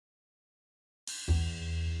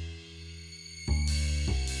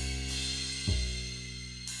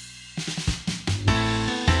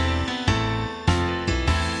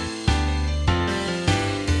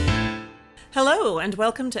Hello, and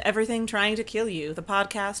welcome to Everything Trying to Kill You, the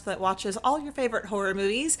podcast that watches all your favorite horror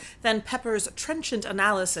movies, then peppers trenchant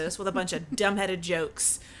analysis with a bunch of dumbheaded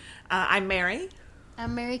jokes. I'm Mary.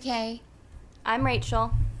 I'm Mary Kay. I'm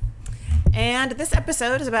Rachel. And this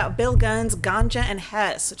episode is about Bill Gunn's Ganja and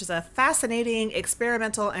Hess, which is a fascinating,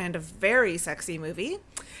 experimental, and very sexy movie.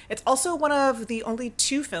 It's also one of the only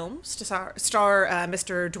two films to star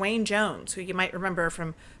Mr. Dwayne Jones, who you might remember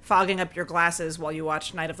from fogging up your glasses while you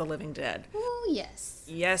watched Night of the Living Dead. Oh, yes.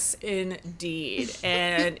 Yes, indeed.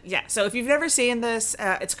 And yeah, so if you've never seen this,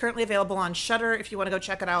 it's currently available on Shudder if you want to go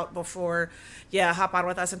check it out before you hop on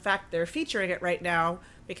with us. In fact, they're featuring it right now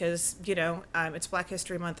because, it's Black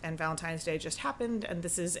History Month and Valentine's Day just happened, and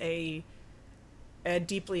this is a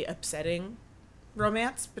deeply upsetting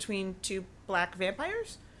romance between two black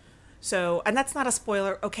vampires. So, and that's not a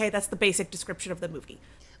spoiler, okay? That's the basic description of the movie.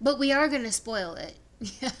 But we are going to spoil it.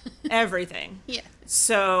 Everything. Yeah.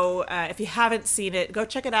 So, if you haven't seen it, go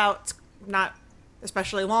check it out. It's not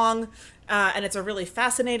especially long, and it's a really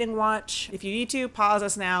fascinating watch. If you need to, pause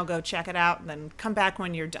us now, go check it out, and then come back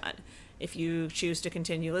when you're done. If you choose to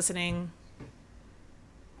continue listening,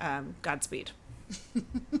 Godspeed.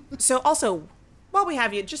 So, also, while we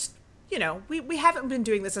have you, just... we haven't been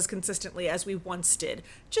doing this as consistently as we once did.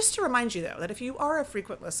 Just to remind you, though, that if you are a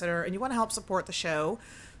frequent listener and you want to help support the show,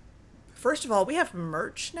 first of all, we have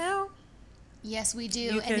merch now. Yes, we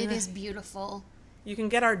do, and it is beautiful. You can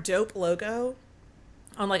get our dope logo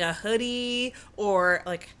on like a hoodie or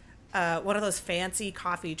like one of those fancy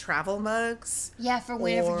coffee travel mugs. Yeah, for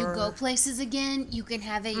whenever you go places again, you can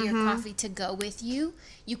have it, your coffee to go with you.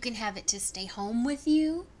 You can have it to stay home with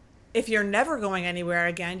you. If you're never going anywhere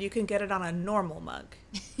again, you can get it on a normal mug.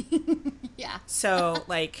 Yeah. So,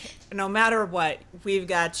 no matter what, we've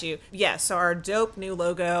got you. Yeah, so our dope new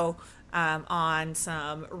logo on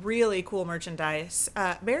some really cool merchandise.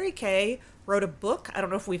 Mary Kay wrote a book. I don't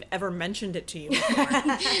know if we've ever mentioned it to you before.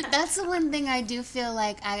 That's the one thing I do feel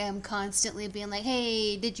like I am constantly being like,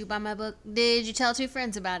 hey, did you buy my book? Did you tell two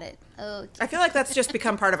friends about it? Oh, I feel like that's just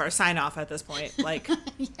become part of our sign-off at this point.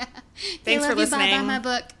 yeah. Thanks for listening. Buy my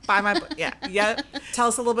book. Buy my book. Yeah. Yeah. Tell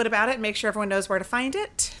us a little bit about it. Make sure everyone knows where to find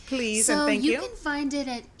it, please, and thank you. So you can find it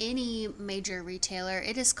at any major retailer.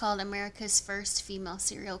 It is called America's First Female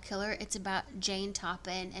Serial Killer. It's about Jane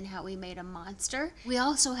Toppin and how we made a monster. We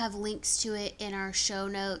also have links to it in our show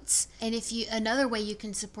notes. And another way you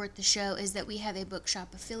can support the show is that we have a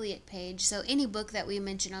bookshop affiliate page. So any book that we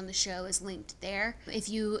mention on the show is linked there. If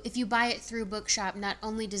you buy it through Bookshop, not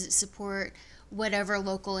only does it support whatever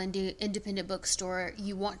local independent bookstore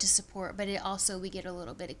you want to support, but we get a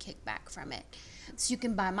little bit of kickback from it. So you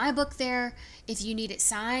can buy my book there. If you need it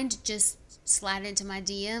signed, just slide into my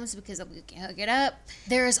DMs because we can hook it up.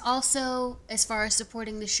 There is also, as far as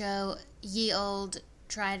supporting the show, ye old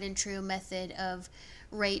tried and true method of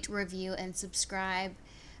rate, review, and subscribe.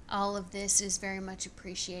 All of this is very much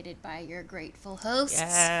appreciated by your grateful hosts.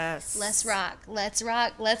 Yes. Let's rock. Let's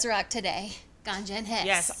rock. Let's rock today. Ganja and Hess.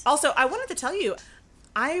 Yes. Also, I wanted to tell you,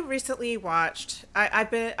 I recently watched. I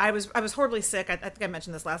was horribly sick. I think I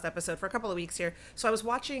mentioned this last episode for a couple of weeks here. So I was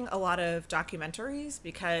watching a lot of documentaries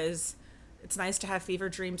because it's nice to have fever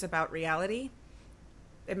dreams about reality.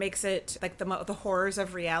 It makes it like the horrors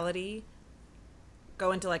of reality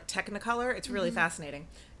go into like Technicolor. It's really fascinating.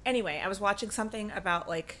 Anyway, I was watching something about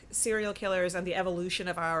like serial killers and the evolution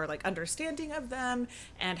of our like understanding of them,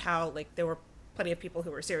 and how like there were plenty of people who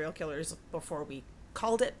were serial killers before we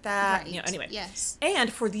called it that. Right. Anyway. Yes.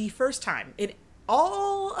 And for the first time in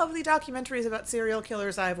all of the documentaries about serial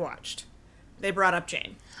killers I've watched, they brought up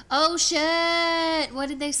Jane. Oh shit! What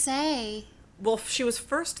did they say? Well, she was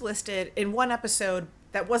first listed in one episode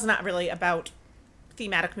that was not really about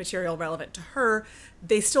thematic material relevant to her.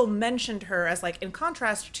 They still mentioned her as like in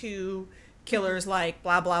contrast to killers like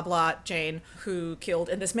blah blah blah Jane, who killed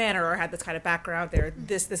in this manner or had this kind of background. They're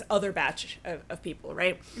this other batch of people,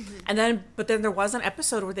 right? And then there was an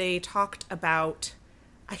episode where they talked about,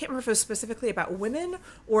 I can't remember if it was specifically about women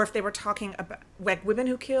or if they were talking about like women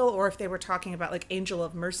who kill, or if they were talking about like Angel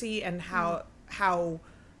of Mercy and how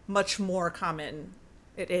much more common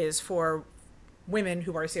it is for women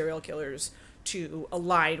who are serial killers to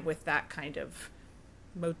align with that kind of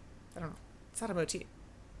I don't know, it's not a motif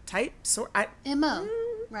type, so MO,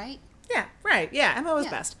 right? Yeah, right. Yeah, MO is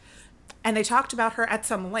best. And they talked about her at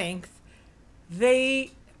some length.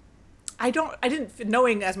 I didn't,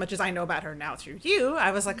 knowing as much as I know about her now through you,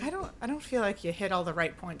 I was like, I don't feel like you hit all the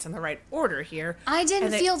right points in the right order here. I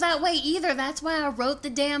didn't feel that way either. That's why I wrote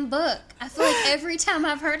the damn book. I feel like every time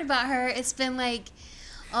I've heard about her, it's been like,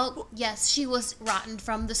 oh, yes, she was rotten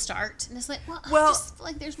from the start. And it's like, well I just feel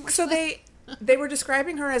like there's more. So They were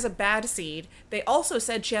describing her as a bad seed. They also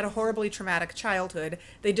said she had a horribly traumatic childhood.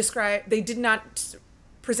 They did not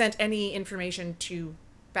present any information to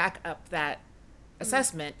back up that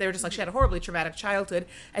assessment. They were just like, she had a horribly traumatic childhood.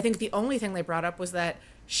 I think the only thing they brought up was that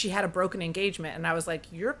she had a broken engagement. And I was like,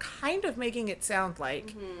 you're kind of making it sound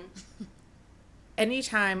like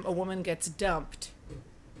anytime a woman gets dumped,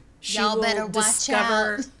 she Y'all better will watch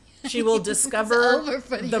discover out. she will discover over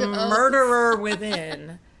for the you. murderer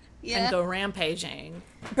within Yeah. and go rampaging.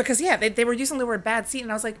 Because they were using the word bad seed,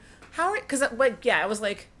 and I was like, how? Because I was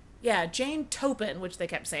like, yeah, Jane Topin, which they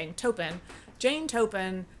kept saying Jane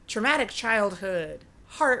Topin, traumatic childhood,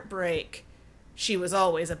 heartbreak. She was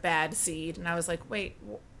always a bad seed, and I was like, wait,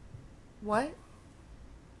 what?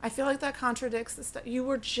 I feel like that contradicts the stuff. You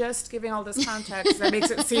were just giving all this context that makes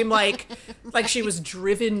it seem like she was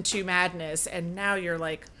driven to madness, and now you're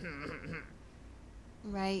like,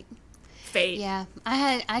 Right. fate. Yeah,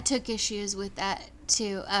 I took issues with that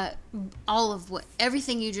too.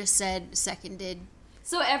 Everything you just said seconded.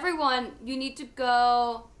 So everyone, you need to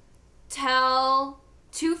go tell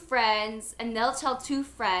 2 friends, and they'll tell 2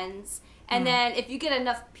 friends, and then if you get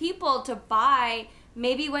enough people to buy,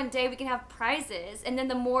 maybe one day we can have prizes, and then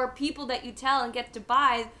the more people that you tell and get to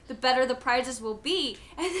buy, the better the prizes will be,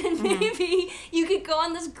 and then maybe you could go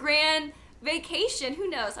on this grand vacation. Who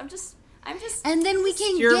knows? I'm just And then we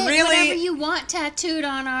can You're get really- whatever you want tattooed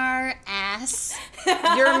on our ass.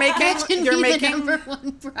 You're That can you're be making the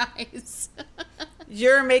 #1 prize.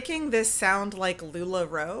 You're making this sound like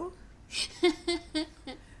LuLaRoe,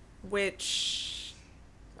 which,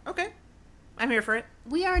 okay, I'm here for it.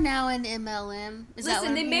 We are now in MLM. Is that Listen,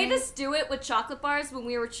 what they I'm made hearing? us do it with chocolate bars when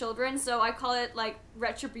we were children, so I call it like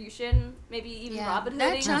retribution, maybe even Robin Hooding,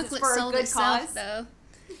 That 'cause chocolate it's for a sold good itself, cause. though.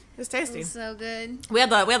 It's It tasty. was so good. We had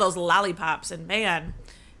those lollipops, and man,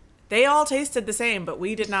 they all tasted the same, but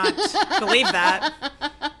we did not believe that.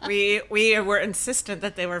 We were insistent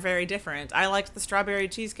that they were very different. I liked the strawberry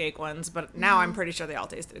cheesecake ones, but now I'm pretty sure they all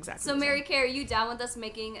tasted exactly So the Mary same. Kay, are you down with us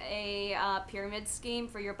making a pyramid scheme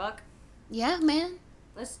for your book? Yeah, man.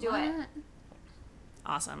 Let's do Why it. not?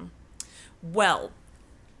 Awesome. Well,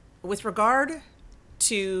 with regard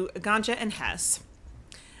to Ganja and Hess,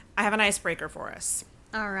 I have an icebreaker for us.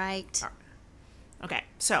 All right. Okay,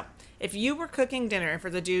 so if you were cooking dinner for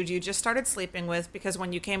the dude you just started sleeping with because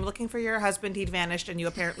when you came looking for your husband, he'd vanished and you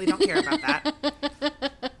apparently don't care about that,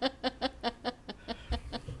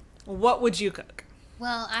 what would you cook?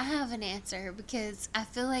 Well, I have an answer because I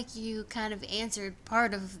feel like you kind of answered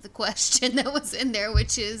part of the question that was in there,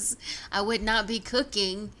 which is I would not be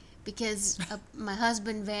cooking because my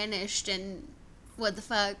husband vanished and what the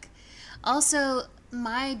fuck. Also,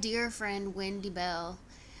 my dear friend Wendy Bell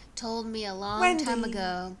told me a long time Wendy.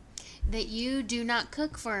 ago that you do not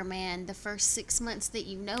cook for a man the first 6 months that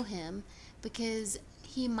you know him because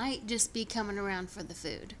he might just be coming around for the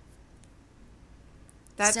food.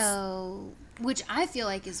 That's So, which I feel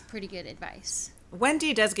like is pretty good advice.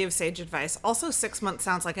 Wendy does give sage advice. Also, 6 months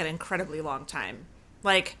sounds like an incredibly long time.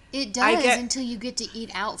 Like It I does get, until you get to eat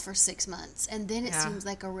out for 6 months, and then it Yeah. seems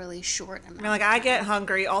like a really short amount. I mean, like I get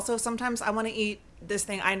hungry. Also, sometimes I want to eat this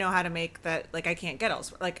thing I know how to make that like I can't get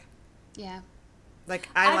elsewhere. Yeah. Like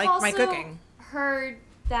I I've like my also cooking. heard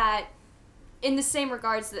that in the same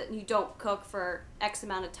regards that you don't cook for X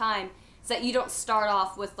amount of time, is that you don't start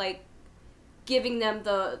off with like giving them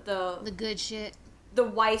The good shit. the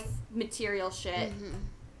wife material shit. Mm-hmm.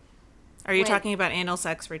 Are you Wait. talking about anal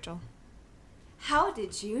sex, Rachel? How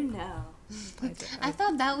did you know? I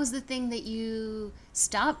thought that was the thing that you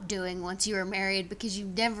stopped doing once you were married because you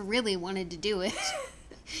never really wanted to do it.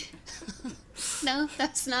 No,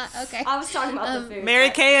 that's not okay. I was talking about the food. Mary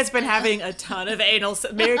but- Kay has been having a ton of anal.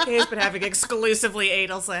 Mary Kay has been having exclusively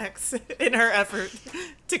anal sex in her effort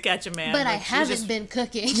to catch a man. But I Like, she's haven't just- been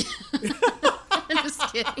cooking. I'm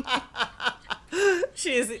just kidding.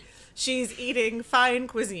 She's eating fine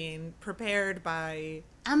cuisine prepared by.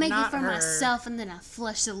 I make it not for her. myself and then I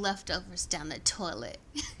flush the leftovers down the toilet.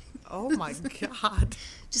 Oh my god.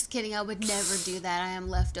 Just kidding, I would never do that. I am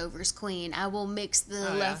leftovers queen. I will mix the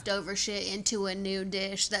Oh, yeah. leftover shit into a new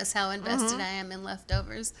dish. That's how invested I am in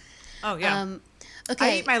leftovers. Oh yeah.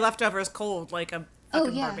 Okay. I eat my leftovers cold like a Oh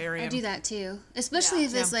fucking yeah, barbarian. I do that too. Especially Yeah.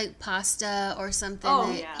 if it's like pasta or something. Oh,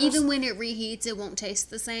 that yeah. even when it reheats, it won't taste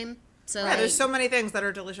the same. So Yeah, like, there's so many things that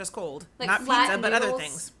are delicious cold. Like Not flat pizza, but other noodles.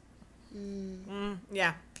 things.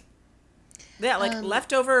 Yeah. Yeah, like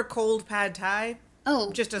leftover cold pad thai,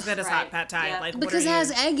 oh, just as good as hot Right, pad thai. yeah. Like, what because are it you?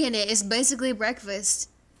 has egg in it. It's basically breakfast.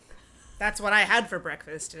 That's what I had for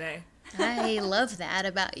breakfast today. I love that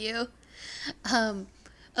about you.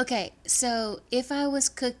 Okay, so if I was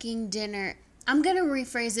cooking dinner, I'm going to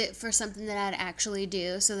rephrase it for something that I'd actually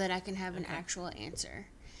do so that I can have an actual answer.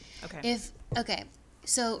 Okay. Okay,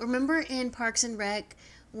 so remember in Parks and Rec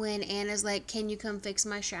when Anna's like, can you come fix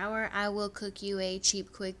my shower? I will cook you a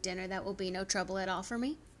cheap, quick dinner that will be no trouble at all for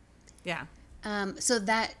me. Yeah. So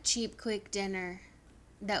that cheap, quick dinner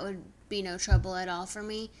that would be no trouble at all for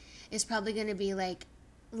me is probably going to be like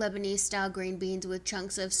Lebanese style green beans with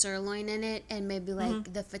chunks of sirloin in it and maybe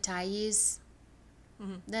like the fatayis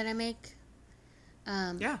that I make.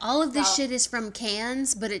 Yeah. All of this shit is from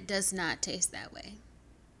cans, but it does not taste that way.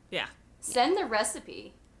 Yeah. Send the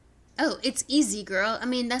recipe. Oh, it's easy, girl. I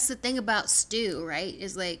mean, that's the thing about stew, right?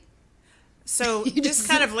 Is like So you this just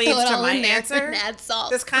kind of throw leads it to all my in there answer. and add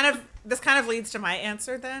salt. This kind of leads to my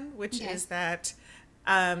answer then, which Okay. is that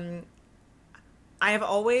I have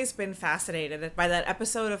always been fascinated by that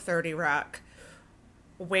episode of 30 Rock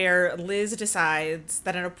where Liz decides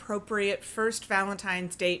that an appropriate first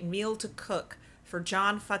Valentine's date meal to cook for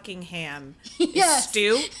John fucking Hamm Yes. is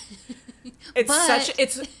stew. It's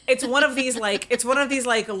But- it's one of these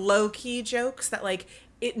like low key jokes that like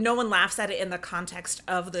no one laughs at it in the context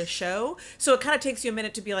of the show. So it kind of takes you a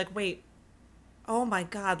minute to be like, wait, oh my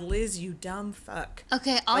God, Liz, you dumb fuck.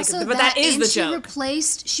 Okay, also but that is and the she joke.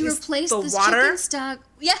 replaced Is replaced the this water? chicken stock.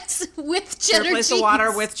 Yes, with She cheddar replaced cheese. the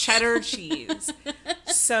water with cheddar cheese.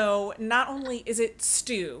 So not only is it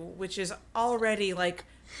stew, which is already like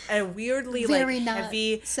a weirdly Very like not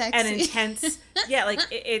heavy sexy. and intense. Yeah, like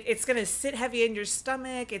it's gonna sit heavy in your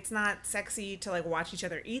stomach. It's not sexy to like watch each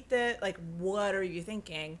other eat that. Like, what are you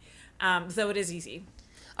thinking? Though it is easy.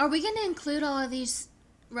 Are we going to include all of these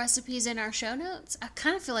recipes in our show notes? I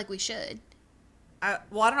kind of feel like we should.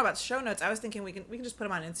 Well, I don't know about show notes. I was thinking we can just put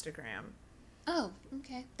them on Instagram. Oh,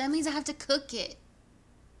 okay. That means I have to cook it.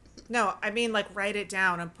 No, I mean like write it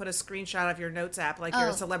down and put a screenshot of your notes app like you're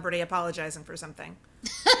Oh. a celebrity apologizing for something.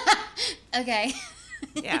 Okay.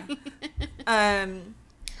 Yeah. I'll do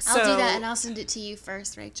that and so- I'll send it to you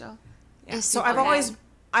first, Rachel. Yeah. It's So super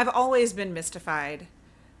I've always been mystified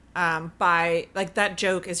by like that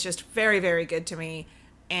joke is just very, very good to me,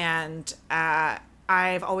 and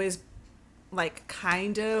I've always like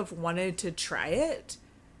kind of wanted to try it.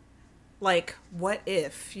 Like, what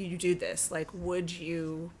if you do this? Like, would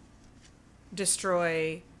you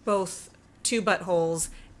destroy both two buttholes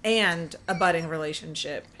and a budding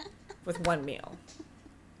relationship with one meal?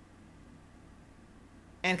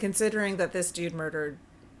 And considering that this dude murdered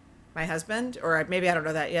my husband, or maybe I don't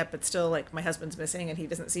know that yet, but still, like, my husband's missing and he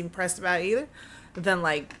doesn't seem pressed about it either, then,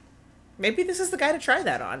 like, maybe this is the guy to try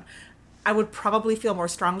that on. I would probably feel more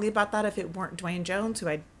strongly about that if it weren't Dwayne Jones, who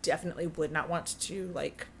I definitely would not want to,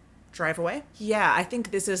 like, drive away. Yeah, I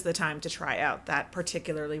think this is the time to try out that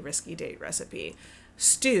particularly risky date recipe.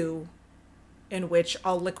 Stew in which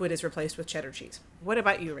all liquid is replaced with cheddar cheese. What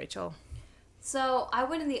about you, Rachel? So I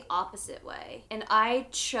went in the opposite way, and I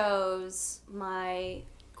chose my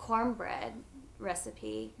cornbread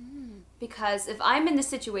recipe because if I'm in the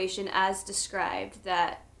situation as described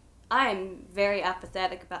that I'm very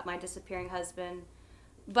apathetic about my disappearing husband,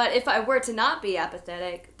 but if I were to not be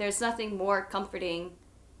apathetic, there's nothing more comforting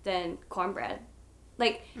than cornbread.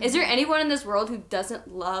 Like, is there anyone in this world who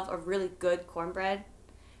doesn't love a really good cornbread?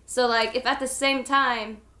 So, like, if at the same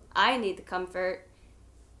time I need the comfort,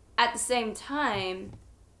 at the same time,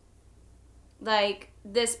 like,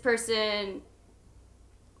 this person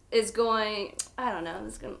is going, I don't know.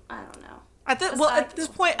 At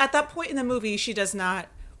that point in the movie, she does not.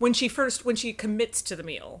 When she commits to the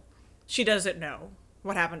meal, she doesn't know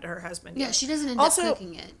what happened to her husband. Yeah, yet. she doesn't end Also, up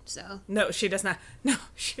cooking it, so. No, she does not. No,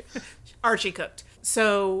 Archie cooked.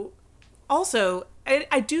 So, also,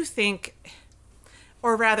 I do think,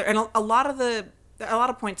 or rather, and a lot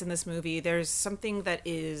of points in this movie, there's something that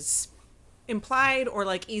is implied or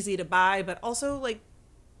like easy to buy, but also like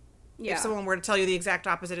if someone were to tell you the exact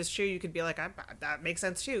opposite is true, you could be like, that makes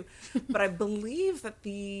sense too. But I believe that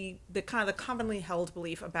the kind of the commonly held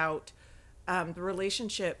belief about the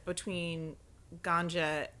relationship between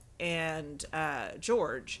Ganja and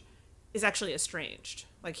George is actually estranged.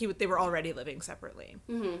 Like they were already living separately.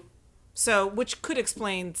 Mm-hmm. So, which could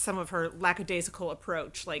explain some of her lackadaisical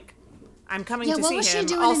approach. Like, I'm coming to see him. Yeah, what was she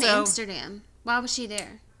doing in Amsterdam? Why was she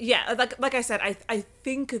there? Yeah, like I said, I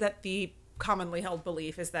think that the commonly held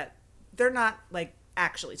belief is that they're not like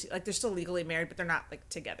actually like they're still legally married, but they're not like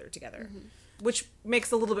together, mm-hmm. Which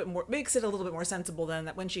makes it a little bit more sensible than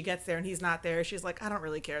that when she gets there and he's not there, she's like, I don't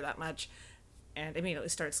really care that much, and immediately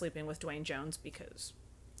starts sleeping with Dwayne Jones because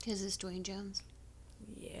it's Dwayne Jones.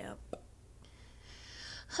 Yep.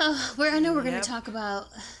 I know we're going Yep. to talk about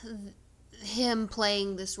him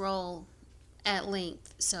playing this role at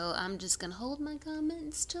length, so I'm just gonna hold my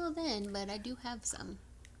comments till then, but I do have some.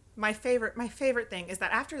 My favorite thing is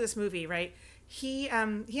that after this movie, right, he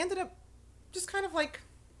ended up just kind of like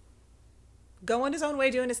going his own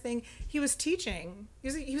way, doing his thing. He was teaching.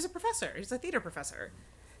 He was a professor. He was a theater professor,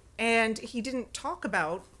 and he didn't talk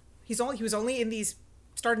about. He was only in these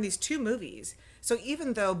starting these 2 movies. So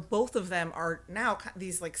even though both of them are now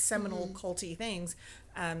these like seminal culty things,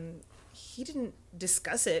 he didn't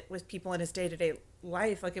discuss it with people in his day-to-day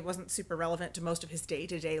life. Like, it wasn't super relevant to most of his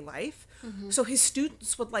day-to-day life. So his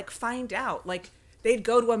students would like find out, like they'd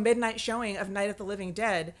go to a midnight showing of Night of the Living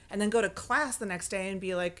Dead and then go to class the next day and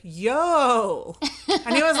be like, yo.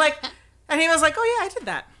 and he was like, oh yeah, I did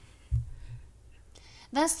that.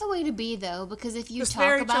 That's the way to be, though, because if you Just talk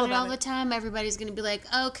very about chill it all about the it. time, everybody's going to be like,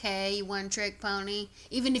 okay, you one-trick pony.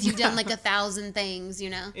 Even if you've done like 1,000 things, you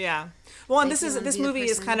know? Yeah. Well, and Like, you wanna this be the movie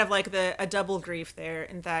is person- kind of like a double grief there,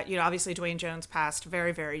 in that, you know, obviously Dwayne Jones passed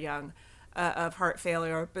very, very young of heart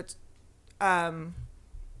failure, but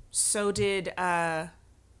so did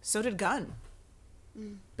Gunn.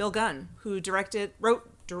 Bill Gunn, who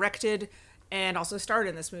wrote, directed, and also starred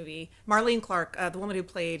in this movie. Marlene Clark, the woman who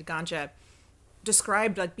played Ganja,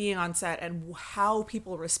 described like being on set and how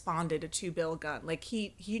people responded to Bill Gunn. Like,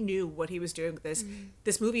 he knew what he was doing with this.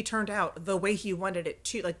 This movie turned out the way he wanted it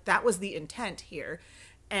to. Like, that was the intent here.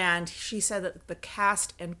 And she said that the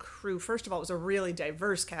cast and crew, first of all, it was a really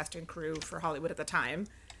diverse cast and crew for Hollywood at the time.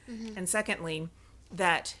 And secondly,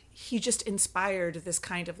 that he just inspired this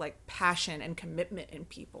kind of like passion and commitment in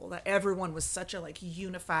people, that everyone was such a like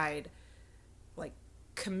unified, like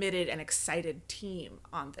committed and excited team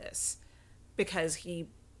on this, because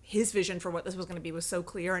his vision for what this was going to be was so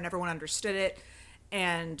clear and everyone understood it.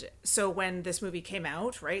 And so when this movie came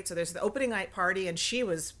out, right, so there's the opening night party, and she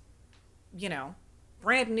was, you know,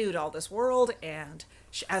 brand new to all this world, and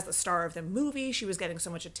she, as the star of the movie, she was getting so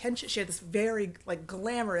much attention. She had this very like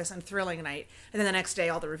glamorous and thrilling night, and then the next day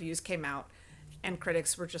all the reviews came out and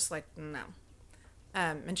critics were just like, no.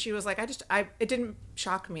 And she was like, it didn't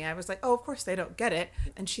shock me. I was like, oh, of course they don't get it.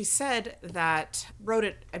 And she said that,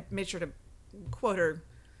 I made sure to quote her,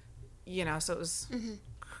 you know, so it was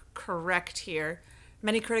correct here.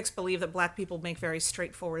 Many critics believe that Black people make very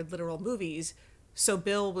straightforward, literal movies, so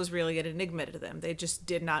Bill was really an enigma to them. They just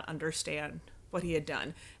did not understand what he had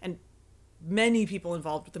done. And many people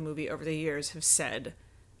involved with the movie over the years have said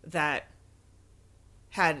that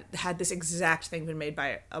had this exact thing been made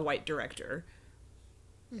by a white director,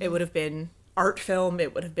 it would have been art film,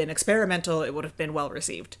 it would have been experimental, it would have been well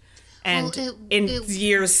received. And in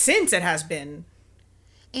years since, it has been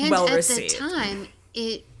well received. And at the time,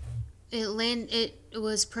 it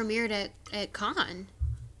was premiered at Cannes.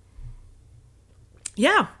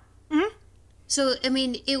 Yeah. So, I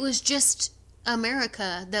mean, it was just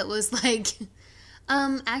America that was like,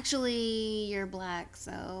 actually, you're Black,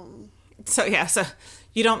 so... So, yeah, so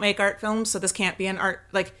you don't make art films, so this can't be an art...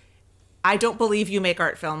 Like, I don't believe you make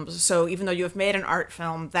art films, so even though you have made an art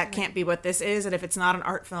film, that can't be what this is, and if it's not an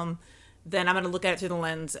art film, then I'm going to look at it through the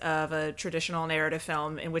lens of a traditional narrative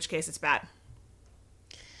film, in which case it's bad.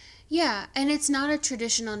 Yeah, and it's not a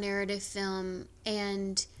traditional narrative film,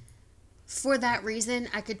 and... for that reason,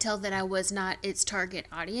 I could tell that I was not its target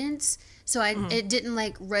audience. So it didn't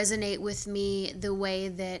like resonate with me the way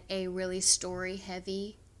that a really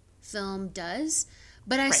story-heavy film does.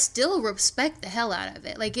 But I still respect the hell out of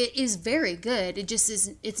it. Like, it is very good. It just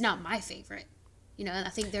is. It's not my favorite. You know, and I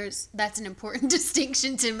think that's an important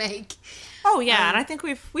distinction to make. Oh yeah, and I think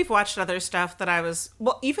we've watched other stuff that I was,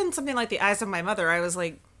 well, even something like The Eyes of My Mother. I was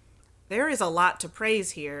like, there is a lot to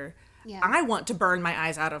praise here. Yeah. I want to burn my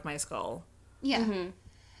eyes out of my skull. Yeah.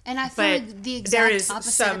 And I feel But like the exact there is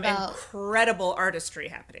opposite some about... incredible artistry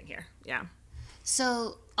happening here. Yeah.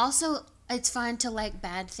 So, also, it's fine to like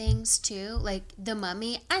bad things, too. Like, The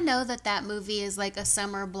Mummy. I know that movie is like a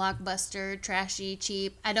summer blockbuster, trashy,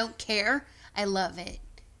 cheap. I don't care. I love it.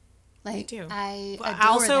 Like, Me too. I Well, adore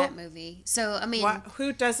also- that movie. So, I mean...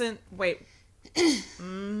 Who doesn't, wait.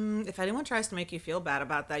 If anyone tries to make you feel bad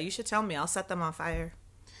about that, you should tell me. I'll set them on fire.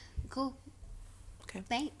 Cool. Okay.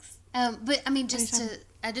 Thanks. But I mean,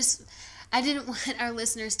 I didn't want our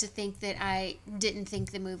listeners to think that I didn't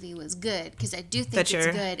think the movie was good, because I do think That it's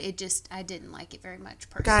you're- good. I didn't like it very much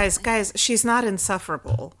personally. Guys, she's not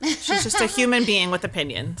insufferable. She's just a human being with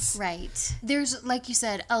opinions. Right. There's, like you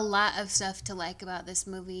said, a lot of stuff to like about this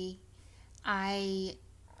movie. I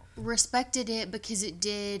respected it because it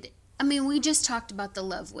did... I mean, we just talked about The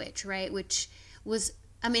Love Witch, right? Which was...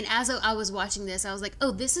 I mean, as I was watching this, I was like,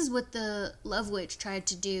 oh, this is what The Love Witch tried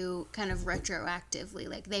to do kind of retroactively.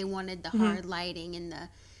 Like, they wanted the hard lighting and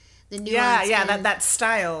the nuance. Yeah, and, that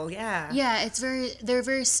style, yeah. Yeah, they're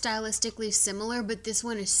very stylistically similar, but this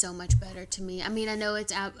one is so much better to me. I mean, I know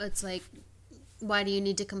it's like, why do you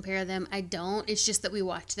need to compare them? I don't. It's just that we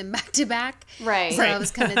watch them back to back. Right. So I was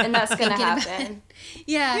kind of And that's going to thinking about happen. it.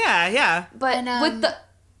 Yeah. Yeah. But And,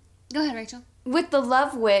 go ahead, Rachel. with the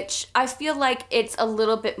Love Witch, I feel like it's a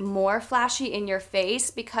little bit more flashy in your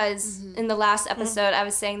face because in the last episode I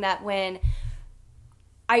was saying that when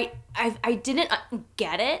I didn't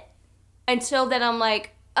get it until then I'm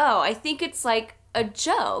like, oh, I think it's like a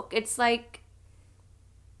joke. It's like,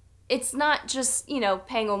 it's not just,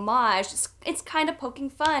 paying homage. It's kind of poking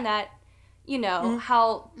fun at,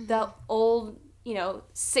 how the old,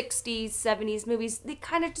 60s, 70s movies, they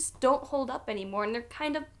kind of just don't hold up anymore. And they're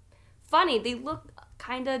kind of funny. They look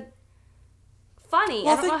kind of funny.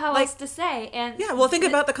 Well, I don't know how else to say. And yeah, well, think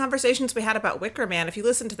about the conversations we had about Wicker Man. If you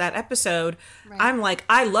listen to that episode, I'm like,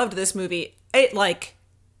 I loved this movie. It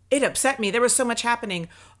upset me. There was so much happening.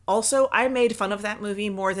 Also, I made fun of that movie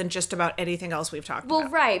more than just about anything else we've talked about. Well,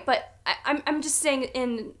 right, but I'm just saying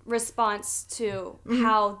in response to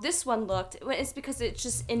how this one looked, it's because it's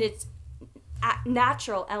just in its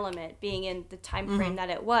natural element being in the time frame that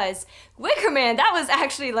it was. Wicker Man, that was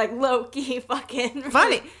actually like low-key fucking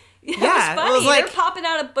funny. Yeah, Yeah, it was funny. it was like, they're popping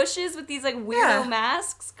out of bushes with these like weirdo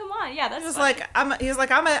masks. Come on, yeah, that's he was funny.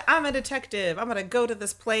 I'm a detective. I'm gonna go to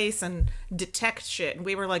this place and detect shit. And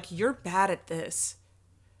we were like, you're bad at this.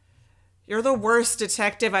 You're the worst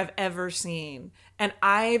detective I've ever seen. And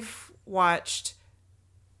I've watched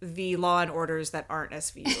the Law and Orders that aren't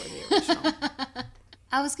SVU or the original.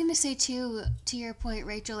 I was gonna say too, to your point,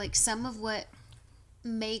 Rachel, like some of what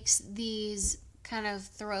makes these kind of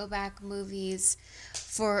throwback movies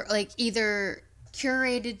for like either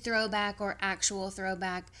curated throwback or actual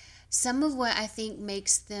throwback, some of what I think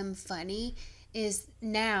makes them funny is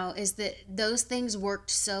that those things worked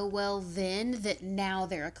so well then that now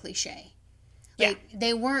they're a cliche. Like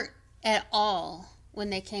they weren't at all when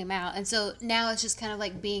they came out, and so now it's just kind of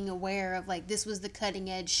like being aware of like this was the cutting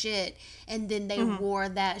edge shit, and then they wore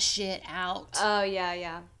that shit out. Oh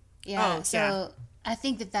yeah. So I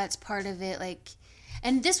think that's part of it. Like,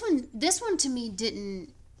 and this one to me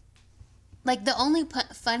didn't, like, the only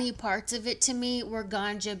funny parts of it to me were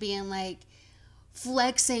Ganja being like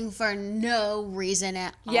flexing for no reason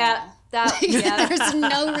at all. There's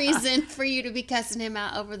no reason for you to be cussing him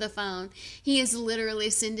out over the phone. He is literally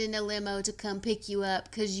sending a limo to come pick you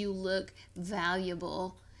up because you look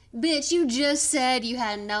valuable. Bitch, you just said you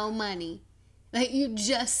had no money. Like, you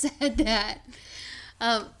just said that.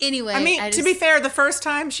 Anyway. I mean, to be fair, the first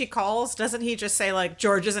time she calls, doesn't he just say, like,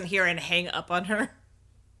 George isn't here and hang up on her?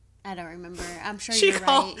 I don't remember. I'm sure You're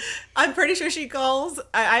right. I'm pretty sure she calls.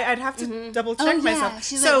 I'd have to double check myself.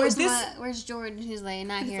 She's like, where's George? And he's like,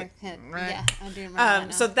 not here. Right. Yeah, I do remember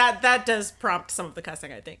that. So that does prompt some of the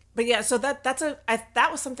cussing, I think. But yeah, so that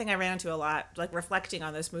was something I ran into a lot, like reflecting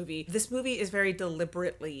on this movie. This movie is very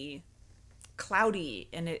deliberately cloudy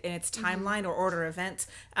in its timeline or order of events.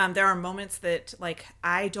 There are moments that like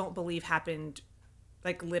I don't believe happened.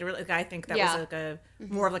 Like literally, like I think that was like a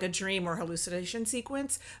more of like a dream or hallucination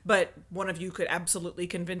sequence, but one of you could absolutely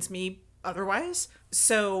convince me otherwise.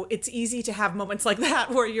 So it's easy to have moments like that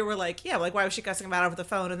where you were like, yeah, like why was she cussing him out over the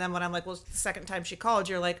phone? And then when I'm like, well, the second time she called,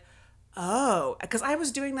 you're like, oh, because I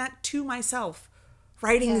was doing that to myself,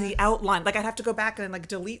 writing the outline. Like I'd have to go back and like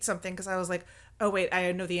delete something because I was like, oh wait,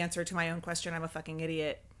 I know the answer to my own question. I'm a fucking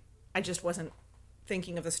idiot. I just wasn't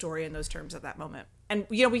thinking of the story in those terms at that moment. And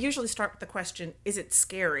we usually start with the question, is it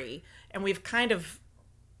scary? And we've kind of,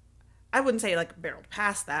 I wouldn't say like barreled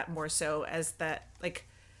past that, more so as that like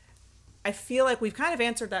I feel like we've kind of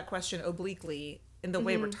answered that question obliquely in the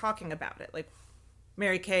way we're talking about it. Like,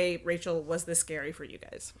 Mary Kay, Rachel, was this scary for you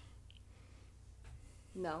guys?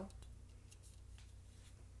 No.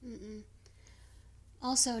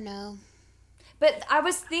 Also no. But I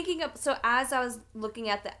was thinking of, so as I was looking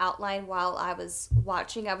at the outline while I was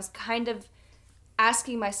watching, I was kind of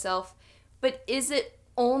asking myself, but is it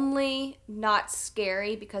only not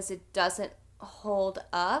scary because it doesn't hold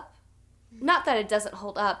up? Not that it doesn't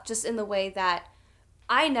hold up, just in the way that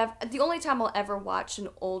the only time I'll ever watch an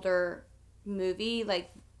older movie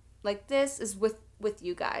like this is with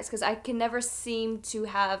you guys, because I can never seem to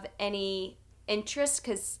have any interest,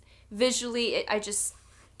 because visually I just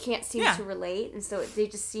can't seem to relate, and so they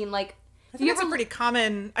just seem like I think it's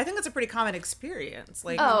a pretty common experience.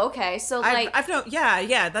 Like, oh, okay, so I've known,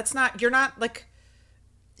 yeah, that's not, you're not like,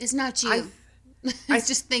 it's not you. It's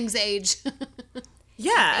just things age.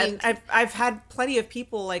 Yeah, and I've had plenty of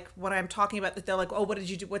people, like, when I'm talking about that, they're like, oh, what did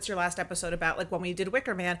you do? What's your last episode about? Like, when we did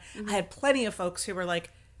Wicker Man, I had plenty of folks who were like,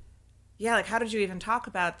 yeah, like how did you even talk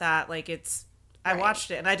about that? Like I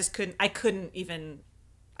watched it and I couldn't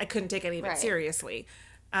take it even seriously.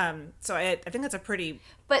 So I think that's a pretty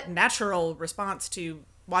natural response to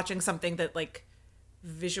watching something that like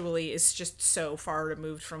visually is just so far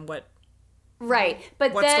removed from what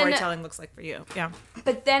but what then storytelling looks like for you. Yeah.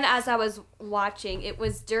 But then as I was watching, it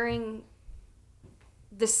was during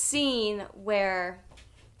the scene where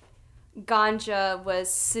Ganja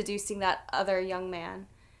was seducing that other young man.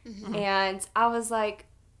 And I was like,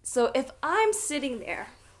 so if I'm sitting there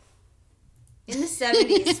in the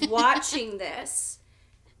 70s watching this,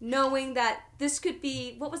 knowing that this could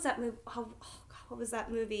be, what was that movie? Oh God, what was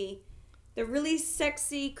that movie? The really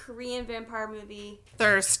sexy Korean vampire movie.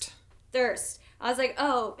 Thirst. I was like,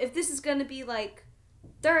 oh, if this is going to be like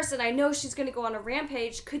Thirst and I know she's going to go on a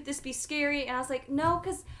rampage, could this be scary? And I was like, no,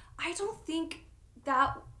 because I don't think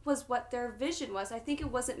that was what their vision was. I think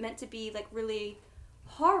it wasn't meant to be like really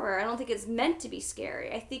horror. I don't think it's meant to be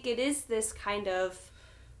scary. I think it is this kind of,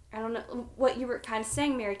 I don't know, what you were kind of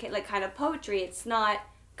saying, Mary Kate, like kind of poetry. It's not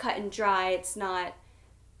cut and dry. It's not,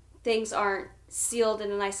 things aren't sealed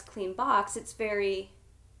in a nice clean box. It's very...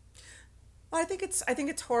 Well, I think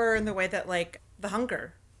it's horror in the way that like The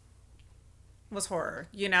Hunger was horror,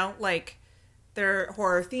 you know? Like there are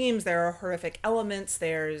horror themes, there are horrific elements,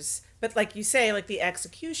 but like you say, like the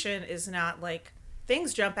execution is not like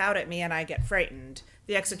things jump out at me and I get frightened.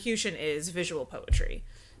 The execution is visual poetry.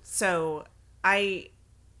 So I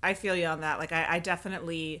feel you on that. Like I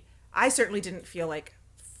certainly didn't feel like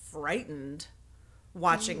frightened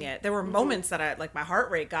watching it. There were moments that I like my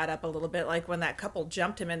heart rate got up a little bit, like when that couple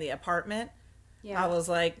jumped him in the apartment. Yeah. I was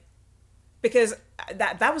like, because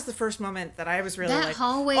that was the first moment that I was really that like,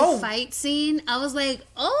 hallway fight scene. I was like,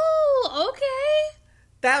 oh, okay.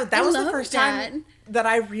 That was the first time that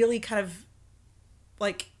I really kind of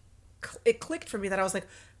like it clicked for me that I was like,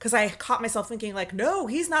 because I caught myself thinking like, no,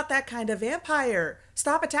 he's not that kind of vampire.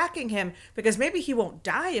 Stop attacking him, because maybe he won't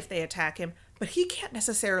die if they attack him, but he can't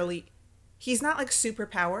necessarily. He's not like super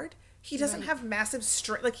powered. He doesn't have massive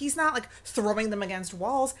strength. Like he's not like throwing them against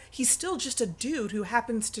walls. He's still just a dude who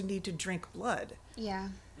happens to need to drink blood. Yeah.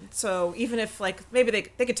 So even if like maybe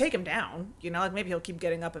they could take him down, you know, like maybe he'll keep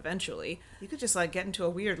getting up eventually. You could just like get into a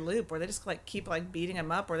weird loop where they just like keep like beating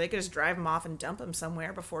him up, or they could just drive him off and dump him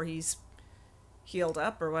somewhere before he's healed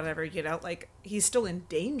up or whatever, you know, like he's still in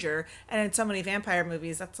danger. And in so many vampire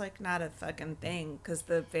movies, that's like not a fucking thing because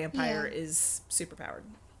the vampire is super powered.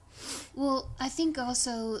 Well, I think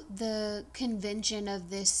also the convention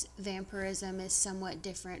of this vampirism is somewhat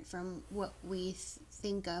different from what we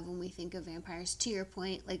think of when we think of vampires. To your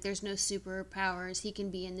point, like there's no superpowers. He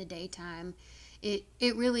can be in the daytime. It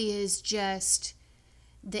really is just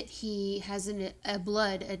that he has a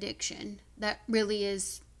blood addiction. That really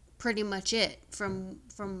is pretty much it from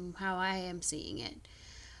how I am seeing it.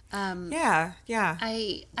 Yeah.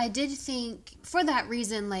 I did think for that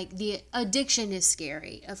reason, like the addiction is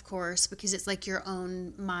scary, of course, because it's like your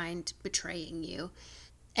own mind betraying you.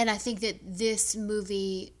 And I think that this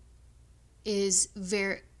movie is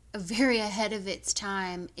very ahead of its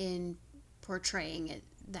time in portraying it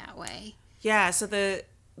that way. Yeah. So the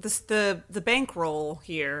bankroll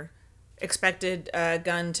here expected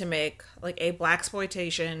Gunn to make like a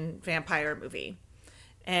blaxploitation vampire movie,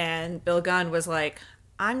 and Bill Gunn was like,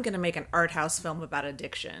 I'm going to make an art house film about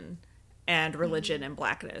addiction and religion and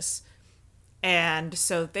blackness. And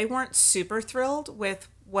so they weren't super thrilled with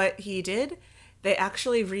what he did. They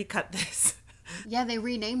actually recut this. Yeah, they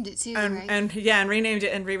renamed it too, and, right? And renamed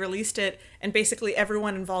it and re-released it. And basically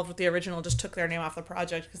everyone involved with the original just took their name off the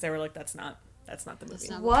project because they were like, that's not the movie.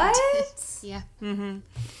 What? Yeah. Mm-hmm.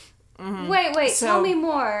 Mm-hmm. Wait, so, tell me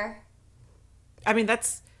more. I mean,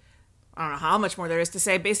 I don't know how much more there is to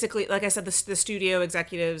say. Basically, like I said, the studio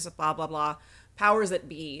executives, blah, blah, blah, powers that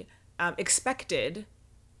be, expected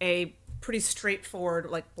a pretty straightforward,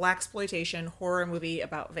 like, blaxploitation horror movie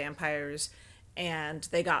about vampires, and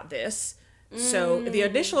they got this. So the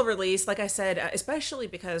initial release, like I said, especially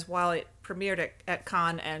because while it premiered at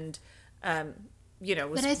Cannes and,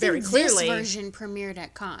 was very clearly... this version premiered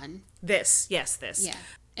at Cannes. This. Yeah.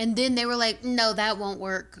 And then they were like, no, that won't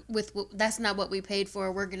work. That's not what we paid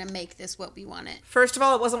for. We're going to make this what we wanted. First of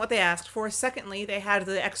all, it wasn't what they asked for. Secondly, they had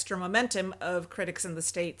the extra momentum of critics in the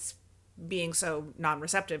States being so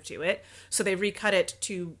non-receptive to it. So they recut it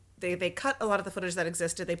to... They cut a lot of the footage that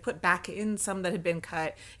existed. They put back in some that had been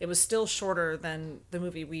cut. It was still shorter than the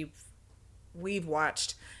movie we've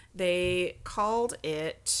watched. They called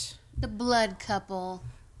it... The Blood Couple.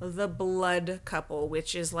 The Blood Couple,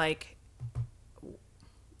 which is like...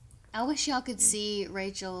 I wish y'all could see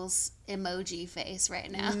Rachel's emoji face right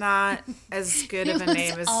now. Not as good of a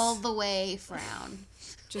name as all the way frown.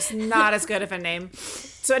 just not as good of a name.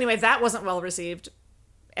 So anyway, that wasn't well received.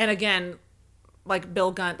 And again, like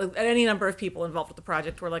Bill Gunn, like any number of people involved with the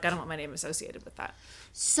project were like, I don't want my name associated with that.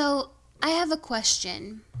 So I have a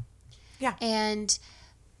question. Yeah. And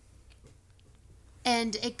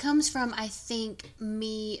it comes from, I think,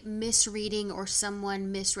 me misreading or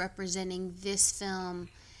someone misrepresenting this film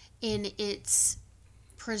in its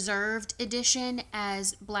preserved edition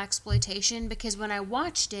as blaxploitation, because when I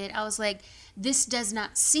watched it, I was like, this does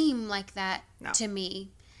not seem like that to me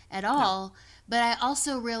at all. No. But I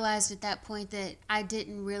also realized at that point that I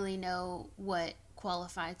didn't really know what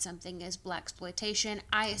qualified something as blaxploitation.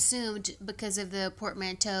 I assumed because of the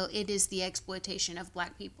portmanteau, it is the exploitation of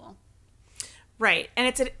black people. Right. And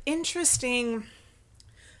it's an interesting...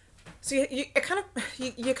 So you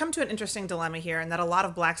come to an interesting dilemma here, in that a lot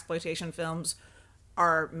of blaxploitation films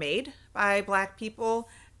are made by black people.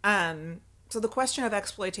 So the question of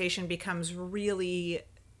exploitation becomes really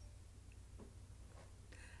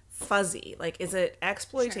fuzzy. Like, is it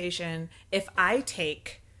exploitation if I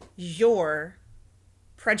take your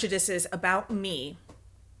prejudices about me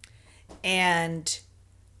and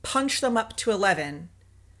punch them up to 11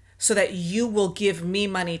 so that you will give me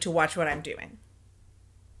money to watch what I'm doing?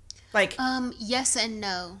 Like, yes and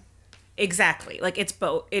no. Exactly. Like, it's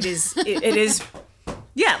both. It is, it is,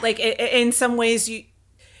 yeah, like in some ways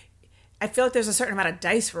I feel like there's a certain amount of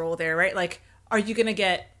dice roll there, right? Like, are you going to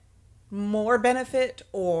get more benefit,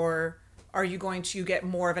 or are you going to get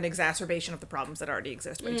more of an exacerbation of the problems that already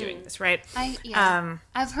exist by doing this, right?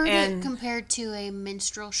 I've heard it compared to a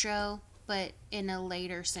minstrel show, but in a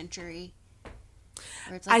later century.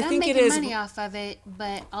 Where it's like, I'm making money off of it,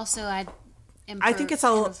 but also I think it's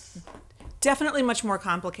definitely much more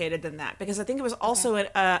complicated than that, because I think it was also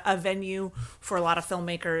a venue for a lot of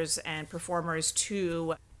filmmakers and performers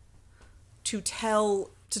to tell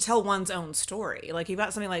one's own story. Like, you've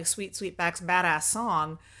got something like Sweet Sweetback's Badass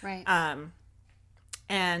Song, right?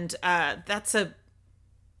 And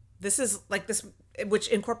this is like this, which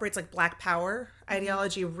incorporates like Black Power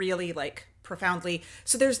ideology really like profoundly.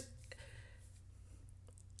 So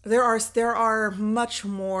there are much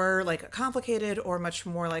more like complicated or much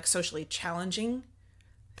more like socially challenging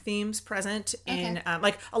themes present in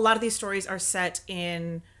like a lot of these stories are set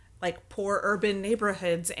in like poor urban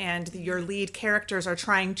neighborhoods, and your lead characters are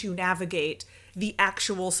trying to navigate the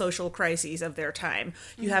actual social crises of their time.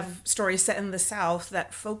 You have stories set in the South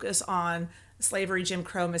that focus on slavery, Jim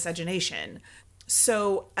Crow, miscegenation.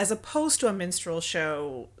 So as opposed to a minstrel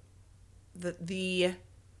show,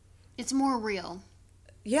 it's more real.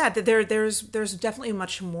 Yeah, there's definitely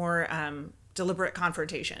much more deliberate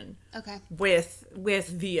confrontation with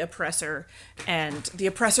the oppressor, and the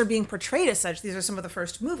oppressor being portrayed as such. These are some of the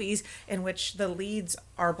first movies in which the leads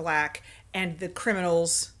are black and the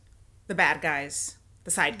criminals, the bad guys,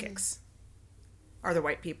 the sidekicks are the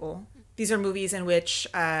white people. These are movies in which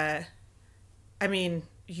I mean,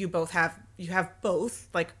 you have both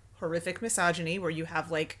like horrific misogyny, where you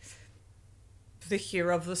have like the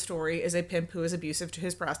hero of the story is a pimp who is abusive to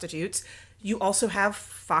his prostitutes. You also have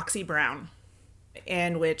Foxy Brown,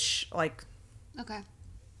 in which like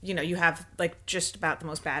you have like just about the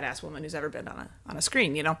most badass woman who's ever been on a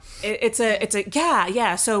screen. It's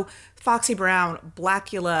a so Foxy Brown,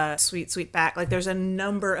 Blackula, Sweet Sweetback, like there's a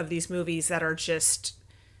number of these movies that are just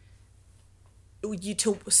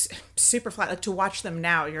super flat. Like, to watch them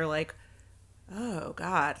now, you're like, oh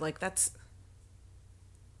god, like that's.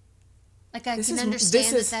 Like, I can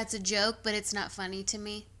understand that that's a joke, but it's not funny to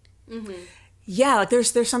me. Mm-hmm. Yeah, like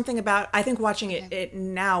there's something about, I think watching it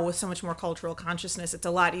now with so much more cultural consciousness, it's a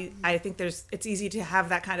lot. I think it's easy to have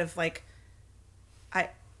that kind of like,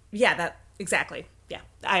 that exactly. Yeah,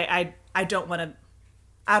 I don't want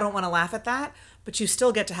to laugh at that, but you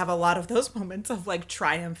still get to have a lot of those moments of like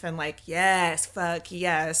triumph and like, yes, fuck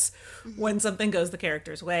yes, when something goes the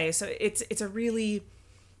character's way. So it's a really,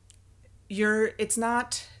 it's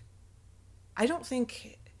not. I don't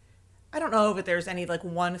know if there's any like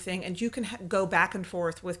one thing, and you can go back and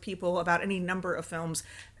forth with people about any number of films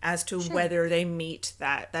as to whether they meet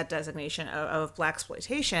that designation of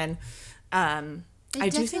blaxploitation. I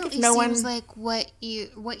do think if no one, seems like what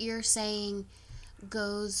you're saying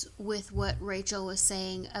goes with what Rachel was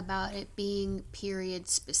saying about it being period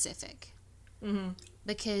specific. Mm-hmm.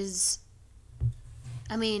 Because,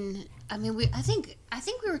 I think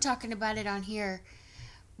we were talking about it on here,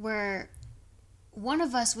 where one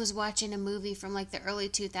of us was watching a movie from like the early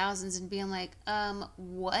 2000s and being like,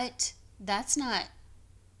 what? That's not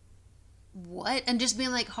what? And just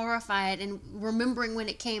being like horrified and remembering when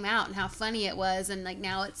it came out and how funny it was, and like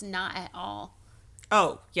now it's not at all.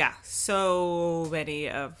 Oh, yeah. So many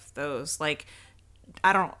of those. Like,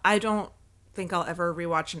 I don't think I'll ever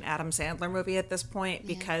rewatch an Adam Sandler movie at this point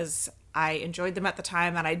because I enjoyed them at the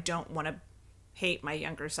time and I don't want to hate my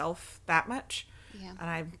younger self that much. Yeah. And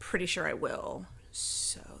I'm pretty sure I will.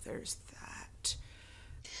 So there's that.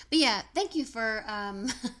 But yeah, thank you for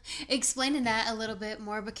explaining that a little bit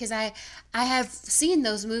more, because I have seen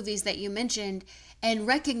those movies that you mentioned and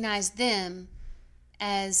recognized them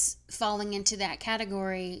as falling into that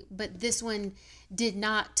category, but this one did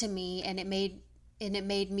not to me, and it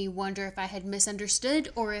made me wonder if I had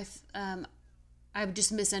misunderstood or if I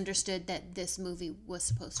just misunderstood that this movie was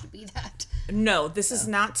supposed to be that. No, this is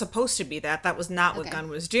not supposed to be that. That was not what Okay. Gunn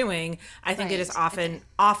was doing. I think it is Right.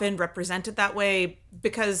 often represented that way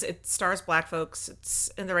because it stars black folks. It's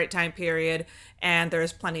in the right time period, and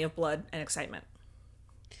there's plenty of blood and excitement.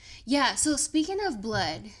 Yeah, so speaking of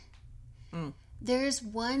blood, there's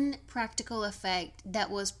one practical effect that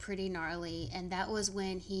was pretty gnarly, and that was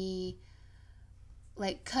when he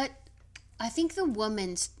like cut, I think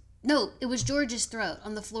it was George's throat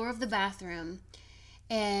on the floor of the bathroom,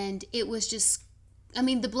 and it was just, I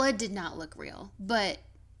mean, the blood did not look real, but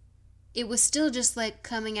it was still just like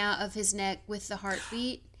coming out of his neck with the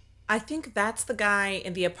heartbeat. I think that's the guy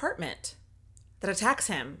in the apartment that attacks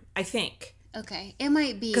him. I think. Okay, it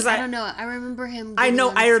might be. 'Cause I I- don't know. I remember him. I getting know.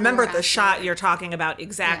 on the I remember floor the after. shot you're talking about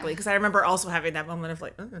exactly Yeah. because I remember also having that moment of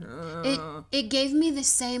like. It gave me the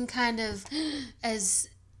same kind of as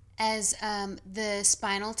the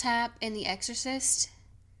Spinal Tap in The Exorcist.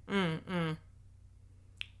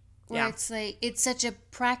 Where Yeah. it's like it's such a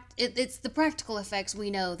it's the practical effects we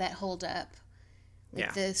know that hold up. Like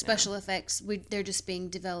Yeah, the special effects they're just being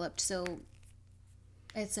developed, so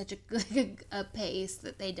it's such a good a pace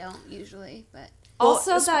that they don't usually, but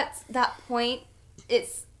Also, Well, that point,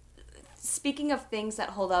 it's speaking of things that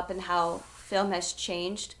hold up and how film has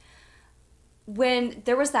changed. When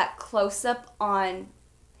there was that close up on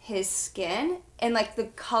his skin and like the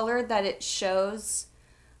color that it shows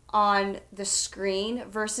on the screen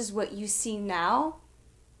versus what you see now,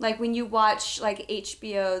 like when you watch like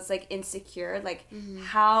HBO's like Insecure, like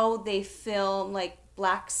how they film like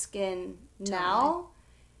black skin now,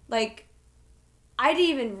 like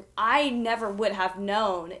I never would have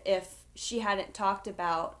known if Issa Rae hadn't talked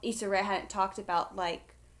about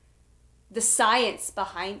like the science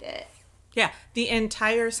behind it. Yeah, the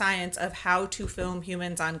entire science of how to film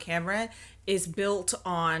humans on camera is built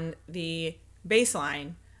on the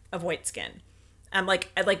baseline of white skin.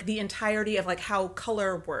 Like the entirety of like how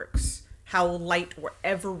color works, how light or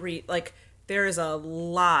there is a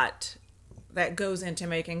lot that goes into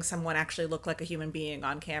making someone actually look like a human being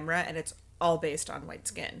on camera, and it's all based on white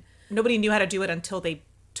skin. Nobody knew how to do it until they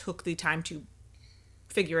took the time to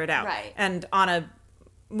figure it out. Right. And on a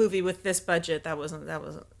movie with this budget, that wasn't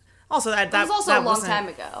also that It was also that a long wasn't- time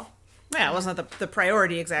ago. Yeah, it wasn't the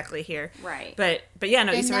priority exactly here. Right. But yeah,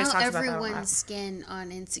 no, and Issa Rae's now talks about that a everyone's lot. skin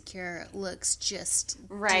on Insecure looks just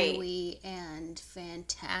Right. dewy and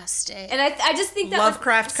fantastic. And I just think that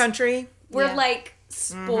Lovecraft Country. we're Yeah. like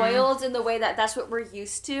spoiled in the way that that's what we're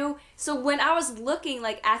used to. So when I was looking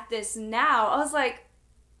like at this now, I was like,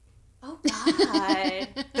 oh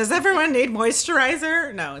god. Does everyone need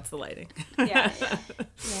moisturizer? No, it's the lighting. Yeah.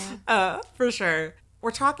 yeah. For sure.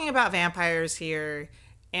 We're talking about vampires here,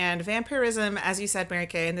 and vampirism, as you said, Mary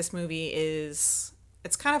Kay, in this movie it's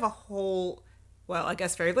kind of a whole, well, I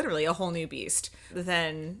guess very literally a whole new beast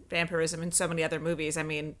than vampirism in so many other movies. I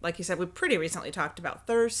mean, like you said, we pretty recently talked about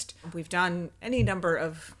Thirst. We've done any number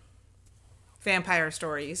of vampire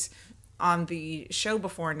stories on the show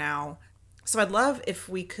before now. So I'd love if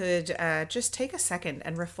we could just take a second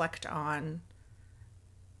and reflect on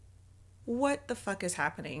what the fuck is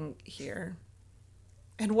happening here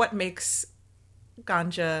and what makes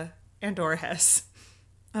Ganja and/or Hess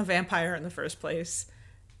a vampire in the first place.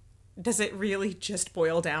 Does it really just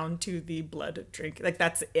boil down to the blood drink? Like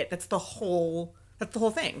that's it. That's the whole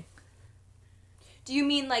thing. Do you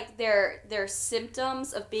mean like their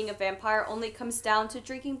symptoms of being a vampire only comes down to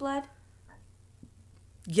drinking blood?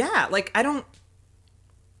 Yeah, like I don't.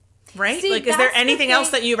 Right? See, like, is there that's the anything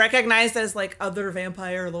else thing. that you recognize as like other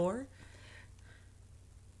vampire lore?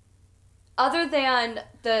 Other than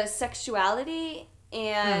the sexuality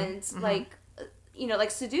and like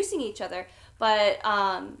like seducing each other, but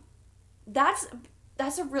that's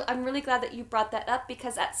a real. I'm really glad that you brought that up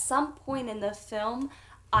because at some point in the film,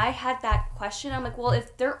 I had that question. I'm like, well,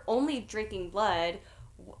 if they're only drinking blood,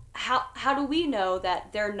 how do we know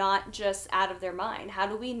that they're not just out of their mind? How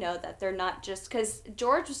do we know that they're not just, because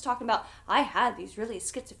George was talking about, I had these really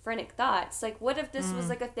schizophrenic thoughts. Like, what if this was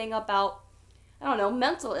like a thing about, I don't know,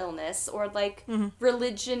 mental illness, or like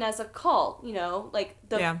religion as a cult, you know, like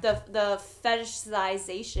the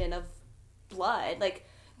fetishization of blood, like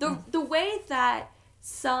the way that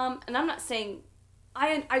some, and I'm not saying,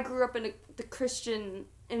 I grew up in the Christian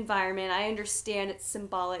environment, I understand it's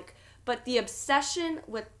symbolic, but the obsession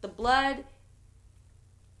with the blood.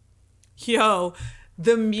 Yo,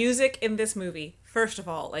 the music in this movie, first of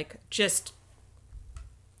all, like, just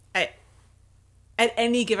at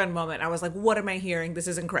any given moment, I was like, what am I hearing? This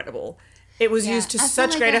is incredible. It was used to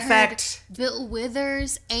such great effect. Bill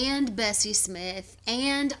Withers and Bessie Smith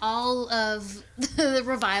and all of the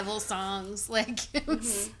revival songs. Like, it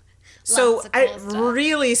was So cool it stuff.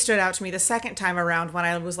 really stood out to me the second time around when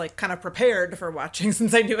I was like kind of prepared for watching,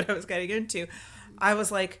 since I knew what I was getting into. I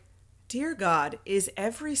was like, dear God, is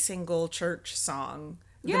every single church song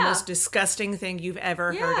the most disgusting thing you've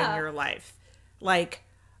ever heard in your life? Like,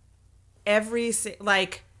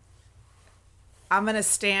 like, I'm gonna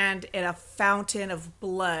stand in a fountain of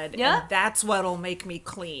blood, and that's what'll make me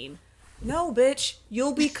clean. No, bitch,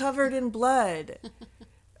 you'll be covered in blood.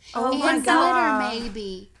 Oh my God. Glitter,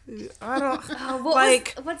 maybe. I don't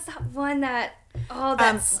What's that one that,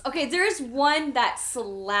 that's okay, there's one that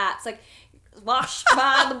slaps, like, washed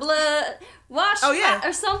by the blood, washed by,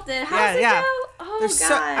 or something. How's it go? Oh, there's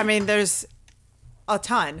God. There's a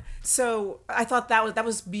ton. So I thought that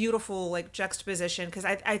was beautiful, like, juxtaposition, because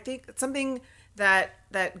I think something that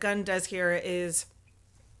Gunn does here is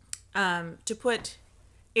to put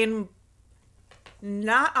in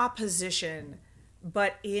not opposition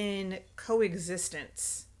but in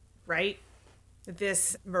coexistence, right?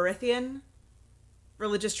 This Merithian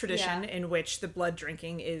religious tradition in which the blood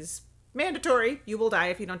drinking is mandatory, you will die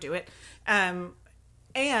if you don't do it,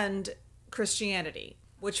 and Christianity,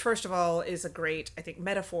 which, first of all, is a great, I think,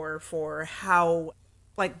 metaphor for how,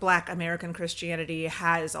 like, Black American Christianity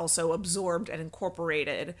has also absorbed and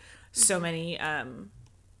incorporated so many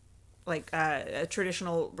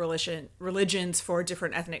traditional religions for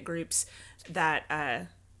different ethnic groups that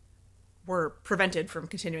were prevented from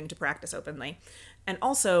continuing to practice openly. And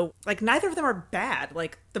also, like, neither of them are bad.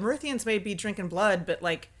 Like, the Merithians may be drinking blood, but,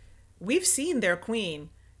 like, we've seen their queen.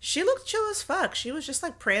 She looked chill as fuck. She was just,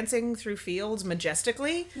 like, prancing through fields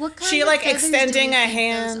majestically. What kind she of like feathers extending do you a think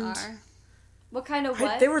hand. those are? What kind of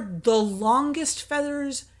what? They were the longest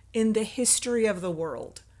feathers in the history of the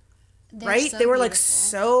world. They're right? so They were like beautiful.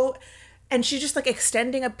 so, and she's just like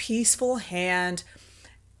extending a peaceful hand.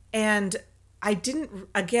 And I didn't,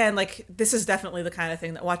 again, like, this is definitely the kind of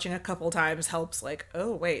thing that watching a couple times helps, like,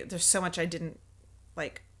 oh wait, there's so much I didn't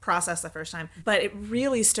like process the first time. But it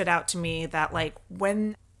really stood out to me that, like,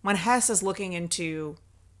 when Hess is looking into,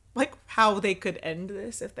 like, how they could end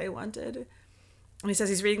this if they wanted, and he says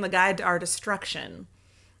he's reading the Guide to Our Destruction,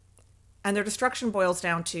 and their destruction boils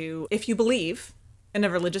down to, if you believe in a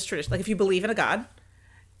religious tradition, like if you believe in a God,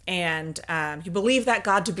 and you believe that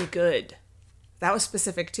God to be good, that was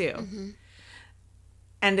specific too. Mm-hmm.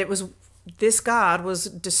 And it was, this God was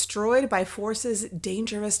destroyed by forces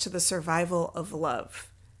dangerous to the survival of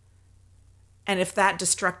love. And if that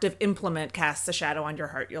destructive implement casts a shadow on your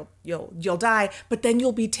heart, you'll die, but then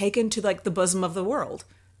you'll be taken to, like, the bosom of the world.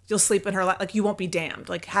 You'll sleep in her lap, like, you won't be damned.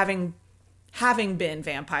 Like, having been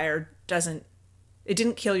vampire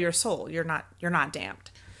didn't kill your soul. You're not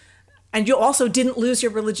damned. And you also didn't lose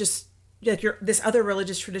your religious, like, this other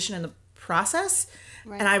religious tradition in the process.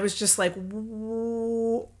 Right. And I was just like,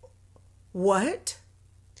 what?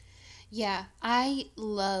 Yeah, I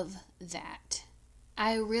love that.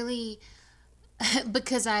 I really,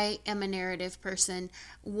 because I am a narrative person,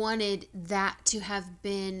 wanted that to have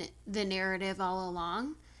been the narrative all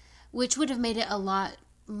along, which would have made it a lot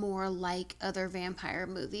more like other vampire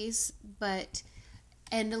movies,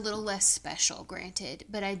 and a little less special, granted.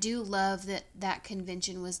 But I do love that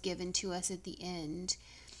convention was given to us at the end,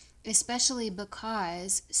 especially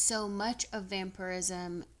because so much of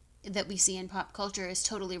vampirism that we see in pop culture is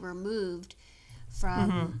totally removed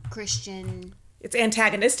from Christian. It's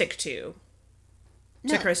antagonistic to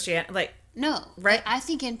Christianity, like, no, right? I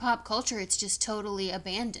think in pop culture it's just totally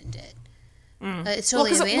abandoned it. It's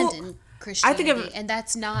totally abandoned Christianity, and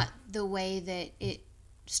that's not the way that it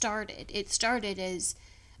started. It started as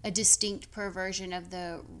a distinct perversion of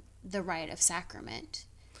the rite of sacrament,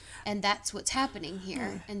 and that's what's happening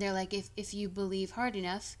here. And they're like, if you believe hard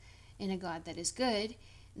enough in a God that is good,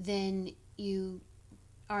 then you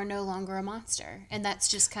are no longer a monster. And that's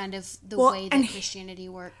just kind of the way that Christianity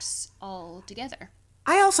works all together.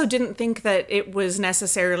 I also didn't think that it was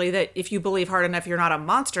necessarily that if you believe hard enough, you're not a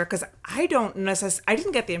monster, because I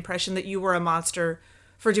didn't get the impression that you were a monster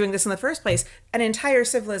for doing this in the first place. An entire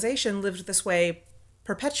civilization lived this way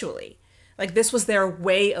perpetually. Like, this was their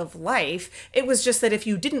way of life. It was just that if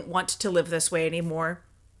you didn't want to live this way anymore,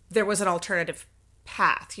 there was an alternative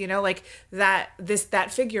path, you know, like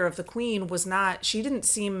that figure of the queen was not, she didn't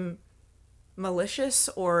seem malicious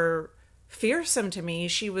or fearsome to me.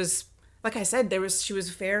 She was, like I said, she was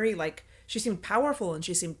very, like, she seemed powerful and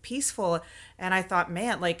she seemed peaceful. And I thought,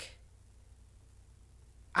 man, like,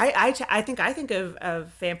 I think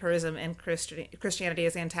of vampirism and Christianity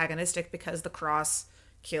as antagonistic because the cross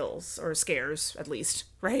kills or scares, at least,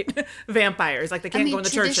 right? Vampires, like, they can't go in the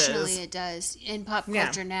churches. Traditionally it does. In pop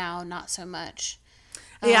culture now, not so much.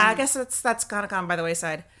 Yeah, I guess that's kind of gone by the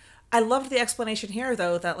wayside. I loved the explanation here,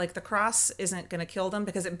 though, that, like, the cross isn't going to kill them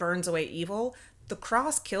because it burns away evil. The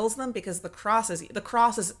cross kills them because the cross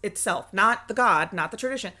is itself, not the God, not the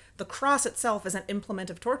tradition. The cross itself is an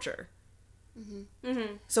implement of torture. Mm-hmm.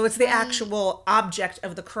 Mm-hmm. So it's the actual object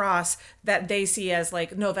of the cross that they see as,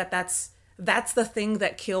 like, no, that's the thing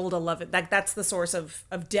that killed a loving, that's the source of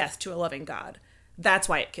death to a loving God. That's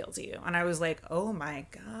why it kills you. And I was like, oh my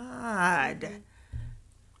God. Mm-hmm.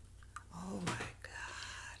 Oh my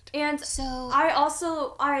God. And so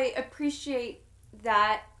I appreciate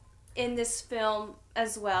that in this film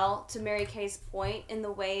as well, to Mary Kay's point, in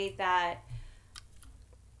the way that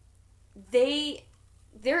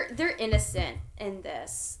they're innocent in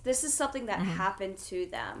this. This is something that happened to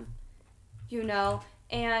them, you know?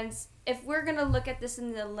 And if we're going to look at this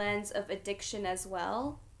in the lens of addiction as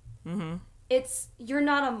well, it's, you're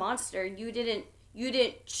not a monster. You didn't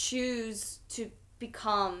choose to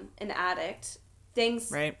become an addict.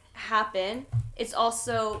 Things happen. It's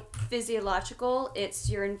also physiological. It's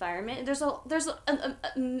your environment. There's a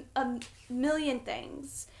million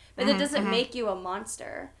things, but that doesn't make you a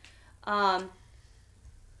monster. And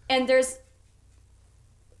there's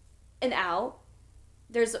an out.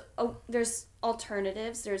 There's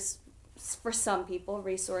alternatives. There's, for some people,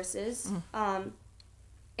 resources. But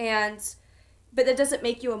that doesn't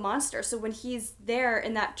make you a monster. So when he's there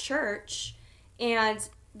in that church, and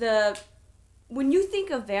when you think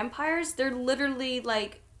of vampires, they're literally,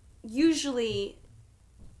 like, usually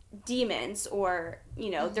demons, or, you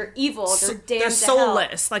know, they're evil, they're damned. They're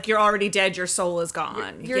soulless. Like, you're already dead, your soul is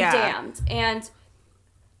gone. You're damned.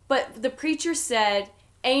 But the preacher said,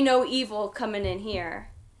 ain't no evil coming in here.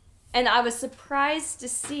 And I was surprised to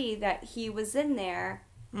see that he was in there.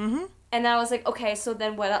 Mm-hmm. And I was like, okay, so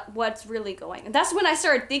then what's really going? And that's when I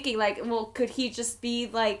started thinking, like, well, could he just be,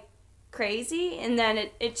 like, crazy? And then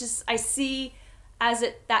it just, I see as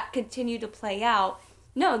that continued to play out,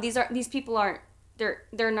 no, these people aren't,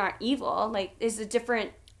 they're not evil. Like, there's a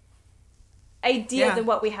different idea than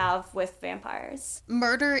what we have with vampires.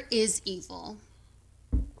 Murder is evil.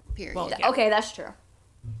 Period. Well, okay, that's true.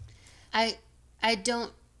 I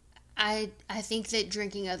think that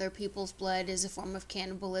drinking other people's blood is a form of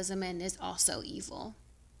cannibalism and is also evil.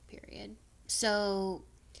 Period. So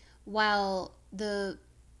while the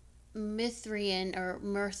Mithrian or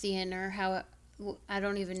Myrthian or how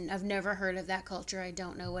I've never heard of that culture. I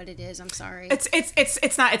don't know what it is. I'm sorry. It's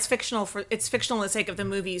fictional it's fictional in the sake of the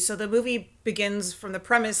movie. So the movie begins from the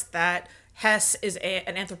premise that Hess is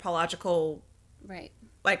an anthropological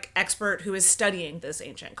like expert who is studying this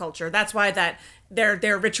ancient culture. That's why that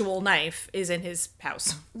their ritual knife is in his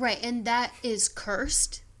house. Right, and that is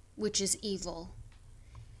cursed, which is evil,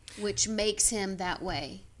 which makes him that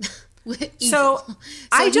way. So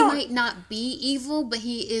he might not be evil, but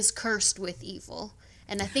he is cursed with evil,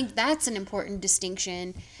 and I think that's an important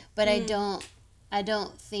distinction. But I don't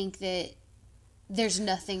think that there's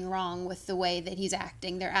nothing wrong with the way that he's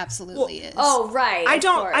acting. There absolutely is. Oh, right. I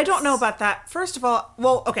don't know about that. First of all,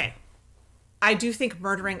 well, okay. I do think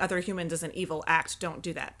murdering other humans is an evil act. Don't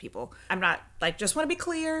do that, people. I'm not, like, just want to be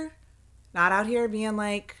clear. Not out here being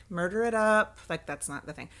like, murder it up. Like, that's not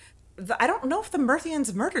the thing. I don't know if the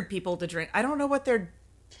Myrthians murdered people to drink. I don't know what their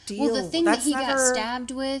deal. Well, the thing that he got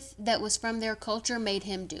stabbed with that was from their culture made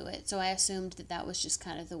him do it. So I assumed that was just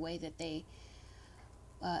kind of the way that they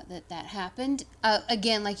that happened.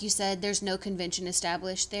 Again, like you said, there's no convention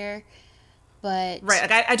established there, but right.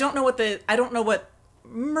 Like I don't know what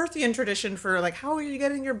Myrthian tradition for, like, how are you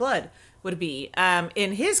getting your blood would be.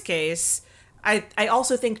 In his case, I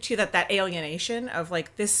also think too that alienation of,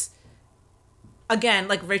 like, this. Again,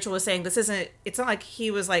 like Rachel was saying, it's not like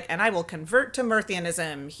he was like, and I will convert to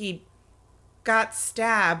Myrthianism. He got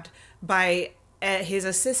stabbed by his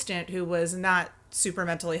assistant who was not super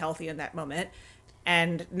mentally healthy in that moment.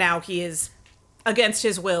 And now he is, against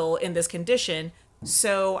his will, in this condition.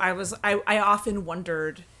 So I often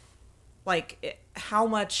wondered, like, how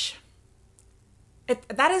much.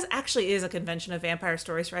 That is actually is a convention of vampire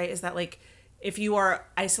stories, right? Is that like, if you are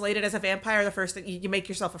isolated as a vampire, the first thing you make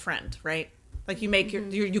yourself a friend, right? Like you make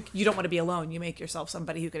you don't want to be alone. You make yourself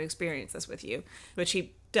somebody who can experience this with you, which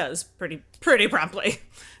he does pretty promptly,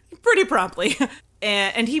 pretty promptly.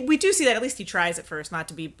 And we do see that at least he tries at first not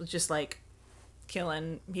to be just like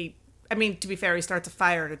killing. I mean, to be fair, he starts a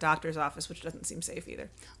fire at a doctor's office, which doesn't seem safe either.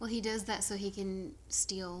 Well, he does that so he can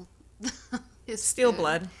steal Steal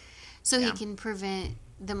blood. So he can prevent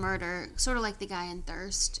the murder, sort of like the guy in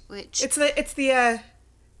Thirst, which it's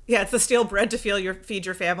the steal bread to feed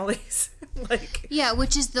your families. Like, yeah,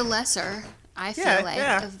 which is the lesser, I feel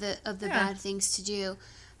of the bad things to do.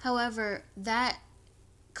 However, that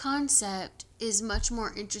concept is much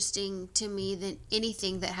more interesting to me than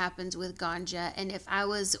anything that happens with ganja. And if I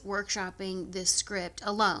was workshopping this script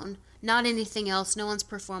alone, not anything else, no one's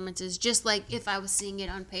performances, just like if I was seeing it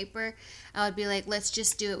on paper, I would be like, let's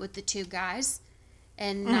just do it with the two guys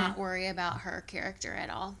and not worry about her character at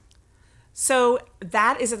all. So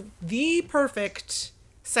that is the perfect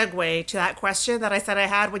segue to that question that I said I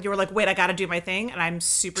had when you were like, wait, I got to do my thing. And I'm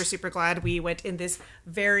super, super glad we went in this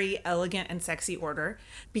very elegant and sexy order,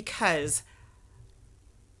 because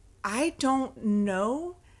I don't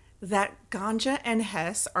know that Ganja and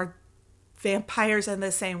Hess are vampires in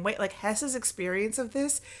the same way. Like, Hess's experience of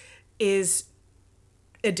this is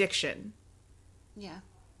addiction. Yeah.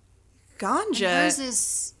 Ganja. And hers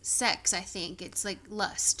is sex, I think. It's like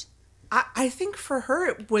lust. I think for her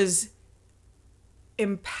it was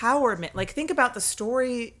empowerment. Like, think about the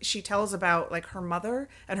story she tells about like her mother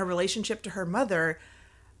and her relationship to her mother.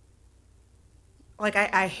 Like,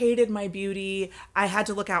 I hated my beauty. I had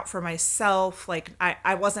to look out for myself. Like,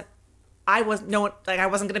 I wasn't going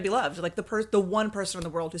to be loved. Like, the one person in the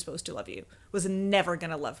world who's supposed to love you was never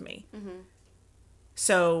going to love me. Mm-hmm.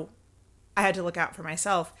 So I had to look out for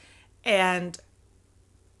myself. And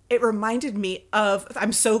it reminded me of,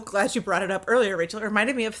 I'm so glad you brought it up earlier, Rachel. It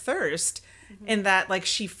reminded me of Thirst, in that, like,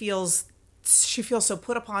 she feels so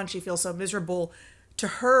put upon. She feels so miserable. To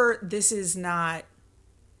her, this is not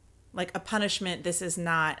like a punishment. This is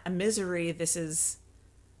not a misery. This is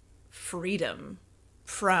freedom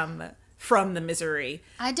from the misery.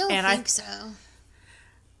 I don't think so.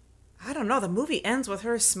 I don't know. The movie ends with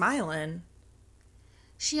her smiling.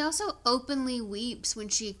 She also openly weeps when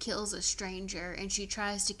she kills a stranger, and she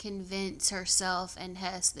tries to convince herself and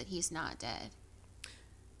Hess that he's not dead.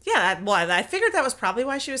 Yeah, I figured that was probably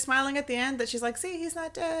why she was smiling at the end, that she's like, see, he's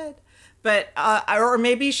not dead. But, or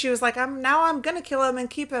maybe she was like, I'm going to kill him and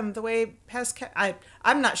keep him the way Hess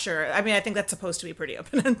I'm not sure. I mean, I think that's supposed to be pretty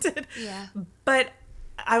open-ended. Yeah. But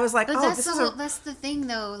I was like, but that's the thing,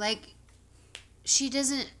 though. Like, she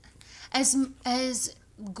doesn't, as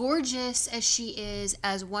gorgeous as she is,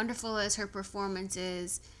 as wonderful as her performance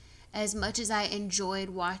is, as much as I enjoyed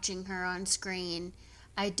watching her on screen,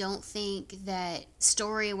 I don't think that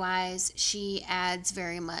story-wise she adds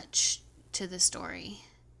very much to the story.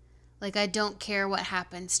 Like, I don't care what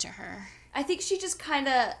happens to her. I think she just kind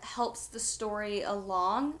of helps the story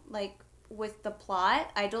along, like, with the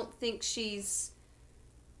plot. I don't think she's...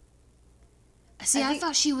 See, I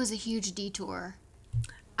thought she was a huge detour.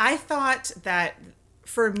 I thought that,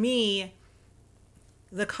 for me,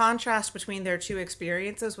 the contrast between their two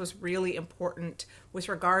experiences was really important with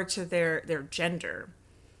regard to their gender.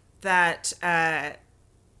 That,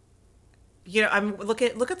 look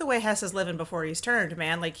at the way Hess is living before he's turned,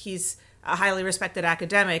 man. Like, he's a highly respected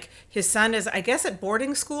academic. His son is, I guess, at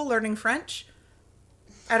boarding school learning French.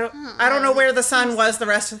 I don't know where the son was the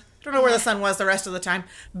rest of the time,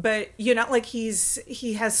 but like,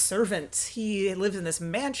 he has servants. He lives in this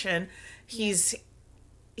mansion. He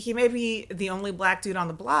may be the only black dude on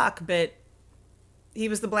the block, but he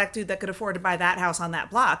was the black dude that could afford to buy that house on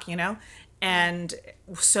that block, And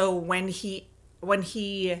so when he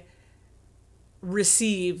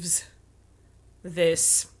receives the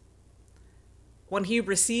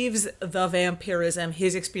vampirism,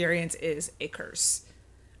 his experience is a curse.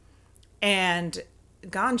 And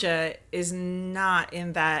Ganja is not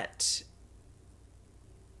in that.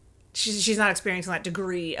 She's not experiencing that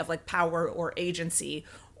degree of like power or agency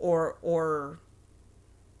or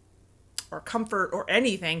comfort or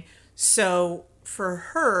anything. So for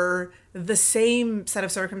her, the same set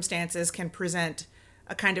of circumstances can present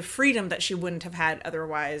a kind of freedom that she wouldn't have had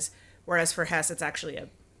otherwise. Whereas for Hess, it's actually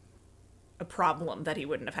a problem that he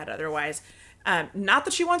wouldn't have had otherwise. Not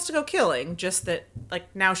that she wants to go killing, just that,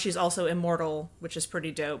 like, now she's also immortal, which is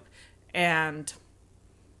pretty dope. And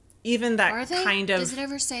even that are they? kind of... Does it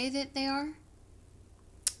ever say that they are?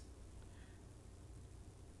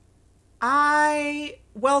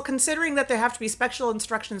 Well, considering that there have to be special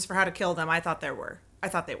instructions for how to kill them, I thought they were.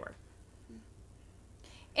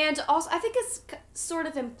 And also, I think it's sort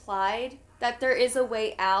of implied that there is a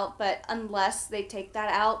way out, but unless they take that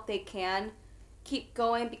out, they can keep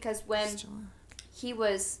going, because when he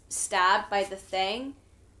was stabbed by the thing,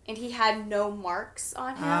 and he had no marks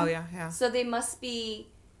on him. Oh, yeah. So they must be,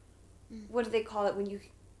 what do they call it when you...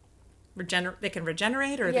 They can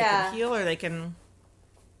regenerate, or they can heal, or they can...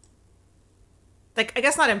 Like, I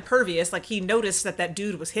guess not impervious. Like, he noticed that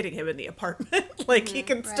dude was hitting him in the apartment. Like, he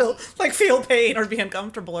can still, like, feel pain or be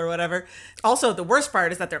uncomfortable or whatever. Also, the worst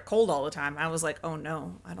part is that they're cold all the time. I was like, oh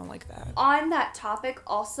no, I don't like that. On that topic,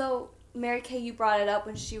 also, Mary Kay, you brought it up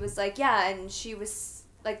when she was like, yeah, and she was,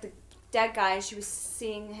 like, the dead guy, and she was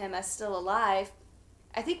seeing him as still alive.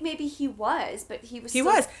 I think maybe he was, but he was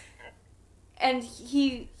was. And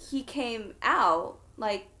he came out,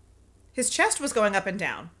 like... His chest was going up and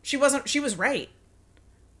down. She was right.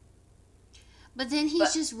 But then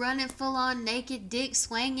he's just running full on naked, dick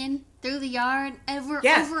swinging through the yard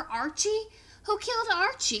over Archie? Who killed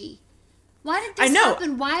Archie? Why did this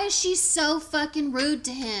happen? Why is she so fucking rude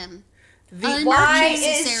to him? Why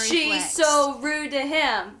is she so rude to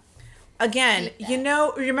him? Again,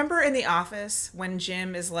 remember in The Office when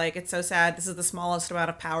Jim is like, it's so sad, this is the smallest amount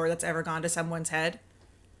of power that's ever gone to someone's head?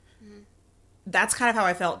 That's kind of how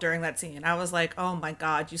I felt during that scene. I was like, oh my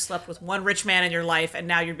God, you slept with one rich man in your life and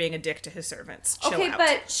now you're being a dick to his servants. Chill out.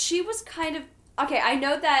 But she was kind of... Okay, I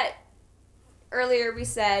know that earlier we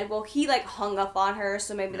said, well, he like hung up on her,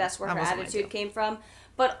 so maybe that's where her attitude came from.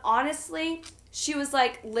 But honestly, she was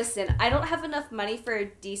like, listen, I don't have enough money for a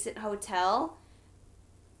decent hotel,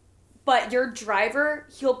 but your driver,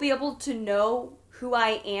 he'll be able to know who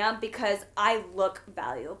I am because I look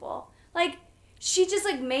valuable. Like... She just,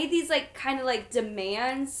 like, made these, like, kind of, like,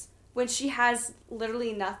 demands when she has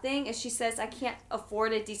literally nothing. And she says, I can't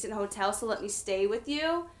afford a decent hotel, so let me stay with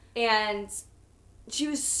you. And she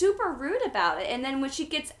was super rude about it. And then when she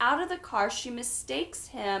gets out of the car, she mistakes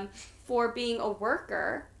him for being a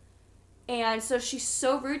worker. And so she's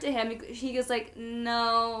so rude to him. He goes, like,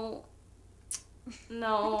 no.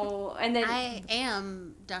 And then I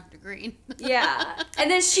am Dr. Green. Yeah. And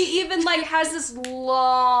then she even like has this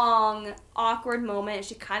long awkward moment, and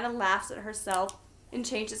she kind of laughs at herself and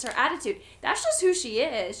changes her attitude. That's just who she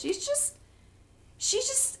is. She just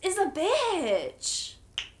is a bitch.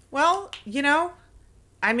 Well,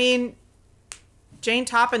 I mean, Jane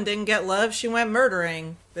Toppin didn't get love, she went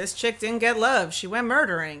murdering. This chick didn't get love, she went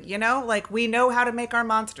murdering. Like, we know how to make our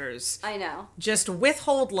monsters. I know. Just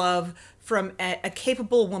withhold love from a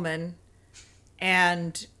capable woman.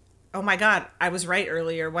 And oh my God, I was right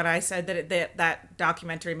earlier when I said that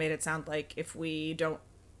documentary made it sound like if we don't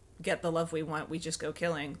get the love we want, we just go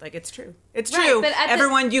killing. Like, it's true. It's true. But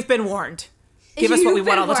everyone, you've been warned. Give us what we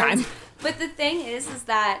want all the time. But the thing is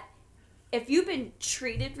that if you've been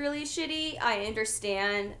treated really shitty, I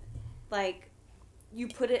understand, like, you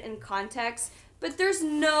put it in context, but there's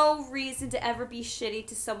no reason to ever be shitty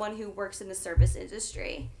to someone who works in the service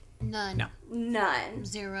industry. None. No. None.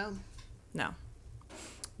 Zero.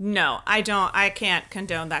 No, I can't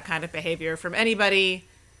condone that kind of behavior from anybody,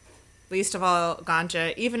 least of all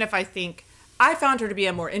Ganja, even if I found her to be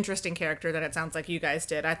a more interesting character than it sounds like you guys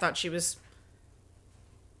did. I thought she was...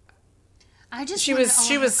 She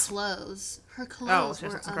was clothes. Her clothes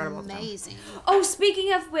were amazing. Oh,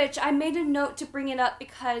 speaking of which, I made a note to bring it up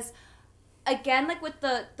because, again, like with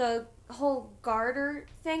the whole garter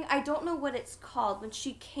thing, I don't know what it's called. When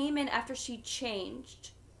she came in after she changed,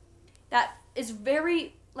 that is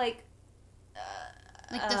very like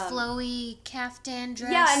the flowy caftan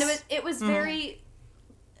dress. Yeah, and it was very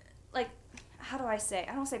like, how do I say?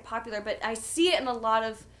 I don't say popular, but I see it in a lot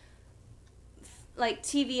of like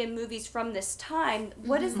TV and movies from this time.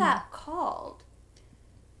 What is that called?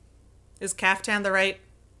 Is caftan the right?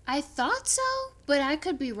 I thought so, but I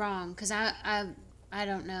could be wrong because I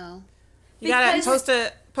don't know. You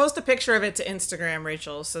gotta post a picture of it to Instagram,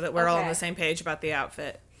 Rachel, so that we're all on the same page about the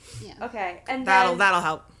outfit. Yeah. Okay, and that'll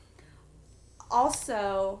help.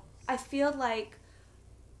 Also, I feel like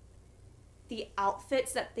the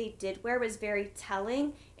outfits that they did wear was very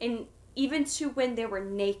telling, and even to when they were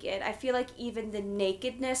naked, I feel like even the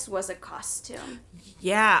nakedness was a costume.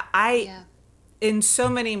 Yeah, in so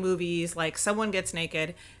many movies, like, someone gets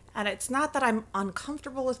naked, and it's not that I'm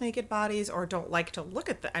uncomfortable with naked bodies or don't like to look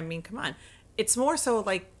at them. I mean, come on. It's more so,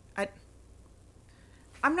 like,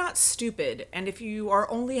 I'm not stupid, and if you are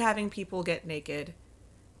only having people get naked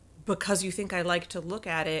because you think I like to look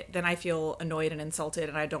at it, then I feel annoyed and insulted,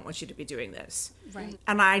 and I don't want you to be doing this. Right.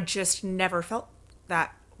 And I just never felt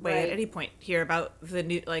that way Right. at any point here about the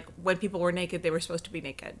new, like, when people were naked, they were supposed to be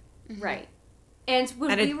naked. Right. And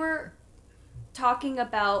when And we it- were talking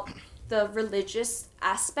about the religious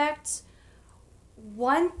aspect,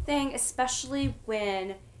 one thing, especially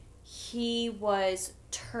when he was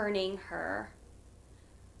turning her,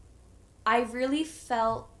 I really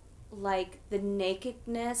felt like the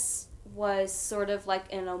nakedness was sort of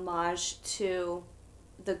like an homage to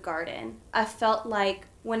the garden. I felt like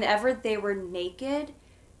whenever they were naked,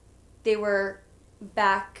 they were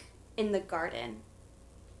back in the garden.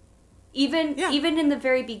 Even Yeah. even in the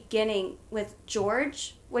very beginning with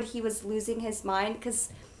George, when he was losing his mind, because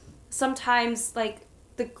sometimes like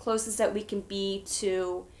the closest that we can be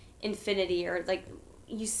to infinity, or like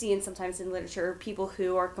you see in sometimes in literature, people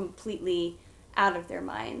who are completely out of their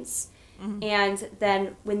minds. And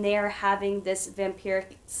then when they are having this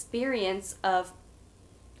vampiric experience of,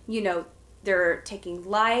 you know, they're taking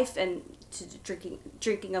life and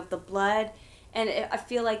drinking of the blood, and I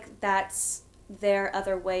feel like that's their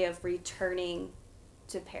other way of returning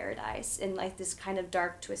to paradise in like this kind of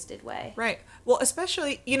dark, twisted way. Right. Well,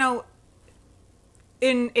 especially, you know,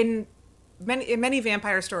 in many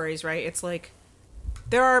vampire stories, right? It's like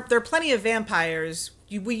there are plenty of vampires.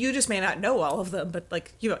 You just may not know all of them, but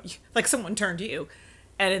like like someone turned you.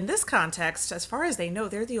 And in this context, as far as they know,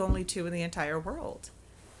 they're the only two in the entire world.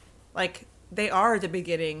 Like they are the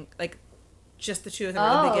beginning, like just the two of them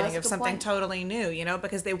are the Oh, beginning that's of a good something point. totally new, you know,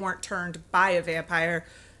 because they weren't turned by a vampire.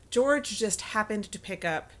 George just happened to pick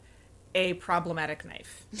up a problematic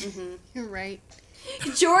knife. You're right.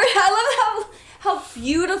 George, I love how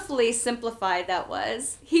beautifully simplified that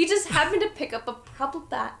was. He just happened to pick up a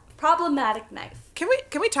problematic knife. Can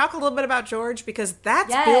we talk a little bit about George, because that's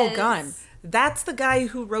Yes. Bill Gunn. That's the guy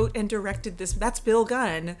who wrote and directed this. That's Bill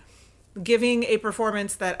Gunn giving a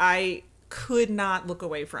performance that I could not look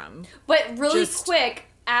away from. But really Just- quick,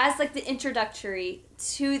 as like the introductory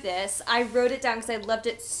to this, I wrote it down because I loved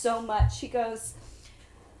it so much. He goes,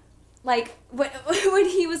 like, when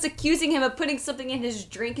he was accusing him of putting something in his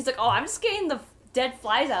drink, he's like, oh, I'm just getting the dead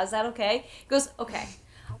flies out. Is that okay? He goes, okay,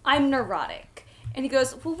 I'm neurotic. And he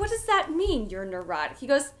goes, well, what does that mean, you're neurotic? He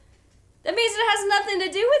goes, that means it has nothing to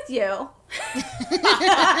do with you.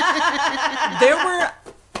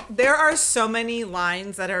 There are so many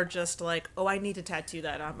lines that are just like, oh, I need to tattoo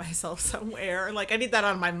that on myself somewhere. Like, I need that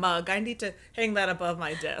on my mug. I need to hang that above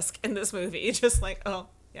my desk in this movie. Just like, oh,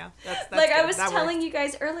 yeah, that's Like, I good. was That telling works. you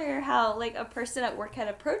guys earlier how, like, a person at work had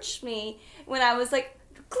approached me when I was, like,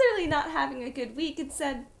 clearly not having a good week and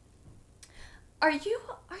said, are you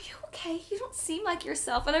okay? You don't seem like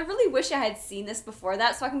yourself. And I really wish I had seen this before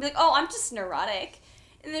that so I can be like, oh, I'm just neurotic.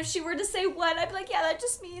 And if she were to say what, I'd be like, yeah, that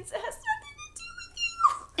just means it has nothing to do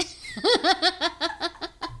with you.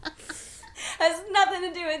 Has nothing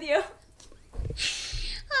to do with you.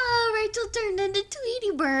 Oh, Rachel turned into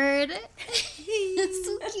Tweety Bird. That's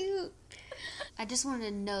so cute. I just want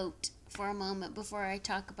to note for a moment before I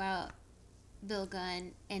talk about Bill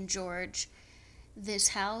Gunn and George, this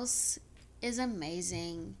house is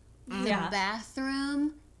amazing. The Yeah.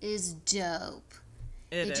 bathroom is dope.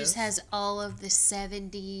 It is. just has all of the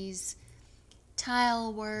 70s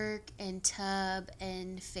tile work and tub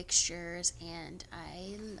and fixtures, and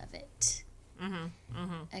I love it.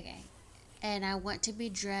 Okay. And I want to be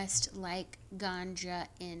dressed like Ganja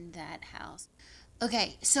in that house.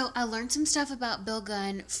 Okay, so I learned some stuff about Bill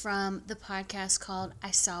Gunn from the podcast called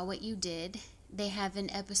I Saw What You Did. They have an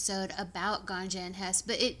episode about Ganja and Hess,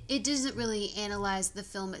 but it doesn't really analyze the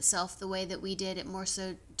film itself the way that we did. It more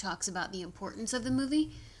so talks about the importance of the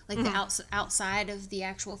movie, like the outside of the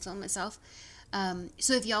actual film itself.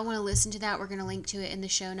 So if y'all want to listen to that, we're going to link to it in the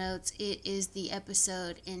show notes. It is the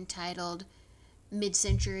episode entitled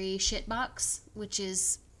Mid-Century Shitbox, which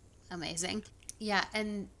is amazing. Yeah,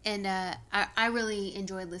 and I really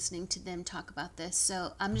enjoyed listening to them talk about this,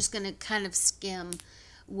 so I'm just going to kind of skim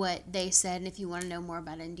what they said, and if you want to know more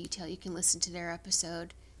about it in detail, you can listen to their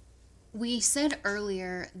episode. We said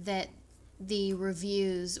earlier that the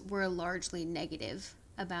reviews were largely negative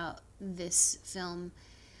about this film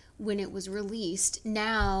when it was released.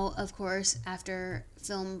 Now, of course, after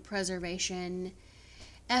film preservation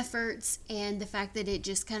efforts and the fact that it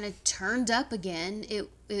just kind of turned up again, it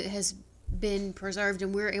has been preserved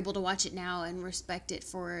and we're able to watch it now and respect it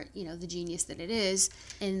for, you know, the genius that it is.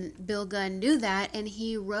 And Bill Gunn knew that, and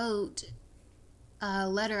he wrote a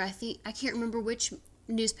letter, I can't remember which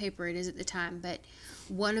newspaper it is at the time, but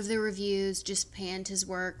one of the reviews just panned his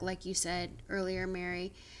work, like you said earlier,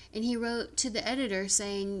 Mary. And he wrote to the editor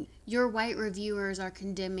saying, your white reviewers are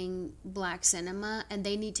condemning black cinema and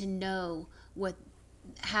they need to know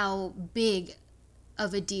how big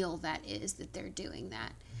of a deal that is that they're doing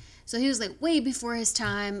that. So he was like way before his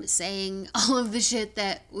time, saying all of the shit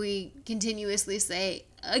that we continuously say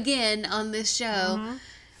again on this show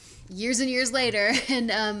years and years later. And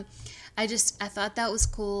I thought that was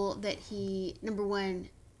cool that he, number one,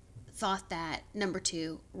 thought that, number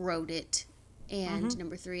two, wrote it, and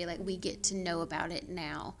number three, like, we get to know about it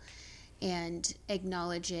now and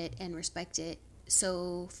acknowledge it and respect it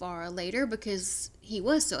so far later because he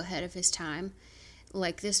was so ahead of his time,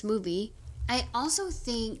 like this movie. I also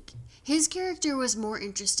think his character was more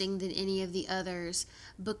interesting than any of the others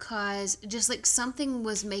because just like something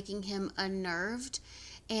was making him unnerved,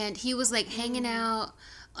 and he was like hanging out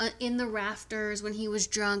in the rafters when he was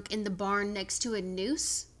drunk in the barn next to a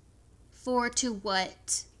noose to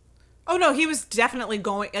what? Oh no, he was definitely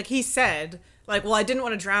going, like he said, like, well, I didn't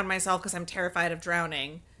want to drown myself because I'm terrified of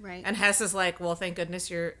drowning. Right. And Hess is like, well, thank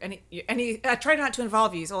goodness I try not to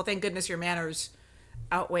involve you. So, well, thank goodness your manners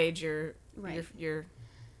outweighed your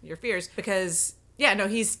fears. Because, yeah, no,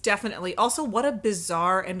 he's definitely, also what a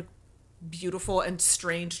bizarre and beautiful and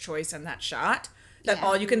strange choice in that shot. That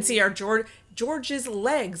all you can see are George's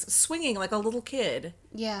legs swinging like a little kid.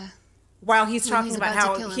 Yeah. While he's talking about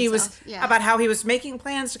how he was making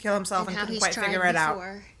plans to kill himself and how couldn't he's quite tried figure it out.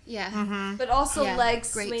 before. Yeah. But also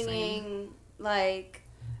legs great swinging, frame. like,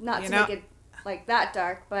 not to make it like that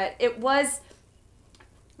dark, but it was.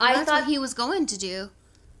 That's what he was going to do.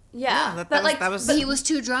 Yeah, But he was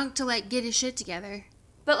too drunk to like get his shit together.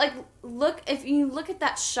 But like, if you look at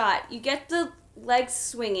that shot, you get the legs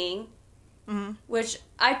swinging, which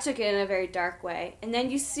I took it in a very dark way, and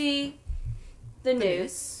then you see the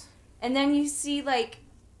noose, and then you see like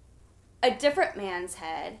a different man's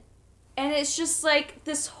head, and it's just like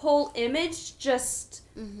this whole image just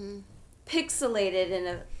pixelated in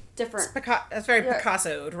a different. It's very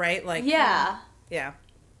Picasso'd, right? Like yeah.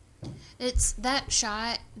 It's that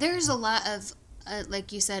shot. There's a lot of,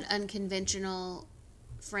 like you said, unconventional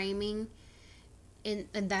framing, and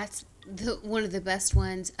that's one of the best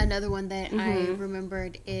ones. Another one that I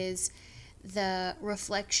remembered is the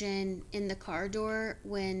reflection in the car door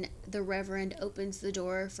when the Reverend opens the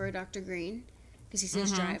door for Dr. Green because he's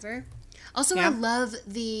his driver. Also, I love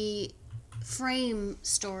the frame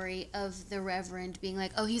story of the Reverend being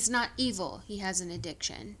like, oh, he's not evil. He has an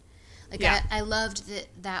addiction. Like, I loved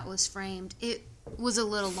that was framed. It was a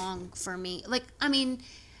little long for me. Like, I mean,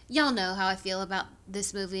 y'all know how I feel about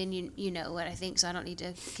this movie, and you know what I think, so I don't need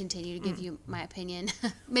to continue to give you my opinion.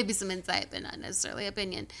 Maybe some insight, but not necessarily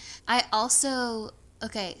opinion. I also...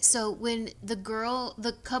 Okay, so when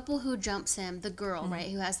the couple who jumps him, the girl,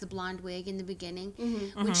 right, who has the blonde wig in the beginning,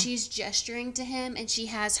 when she's gesturing to him and she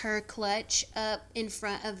has her clutch up in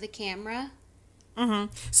front of the camera.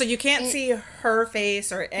 So you can't see her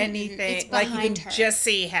face or anything. It's like, you can her. just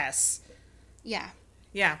see Hess. Yeah.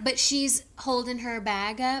 Yeah. But she's holding her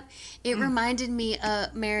bag up. It reminded me,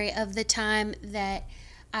 Mary, of the time that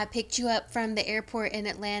I picked you up from the airport in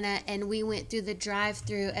Atlanta and we went through the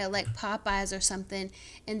drive-thru at like Popeyes or something,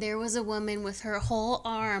 and there was a woman with her whole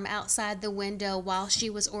arm outside the window while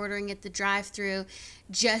she was ordering at the drive-thru,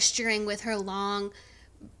 gesturing with her long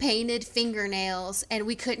painted fingernails, and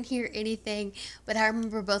we couldn't hear anything, but I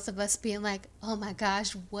remember both of us being like, oh my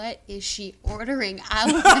gosh, what is she ordering? I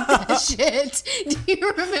want that shit. Do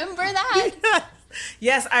you remember that?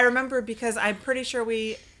 Yes, I remember, because I'm pretty sure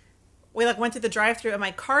we like went to the drive-thru and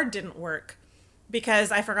my card didn't work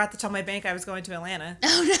because I forgot to tell my bank I was going to Atlanta.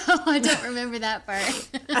 Oh no, I don't remember that part.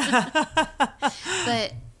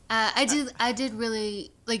 But I did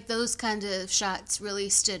really like those kinds of shots. Really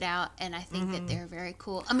stood out, and I think that they're very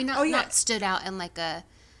cool. I mean, not stood out in like a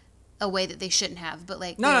way that they shouldn't have, but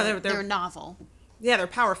like they're novel. Yeah, they're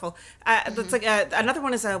powerful. That's like another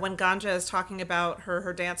one is when Ganja is talking about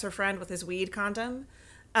her dancer friend with his weed condom.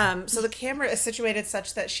 So the camera is situated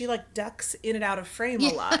such that she like ducks in and out of frame a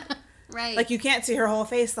lot. Right. Like, you can't see her whole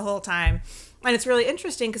face the whole time. And it's really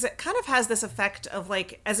interesting because it kind of has this effect of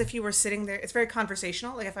like, as if you were sitting there. It's very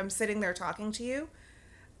conversational. Like, if I'm sitting there talking to you,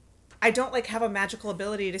 I don't like have a magical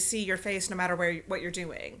ability to see your face no matter what you're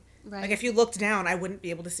doing. Right. Like, if you looked down, I wouldn't be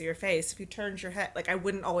able to see your face. If you turned your head, like, I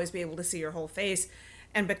wouldn't always be able to see your whole face.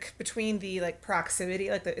 And between the like proximity,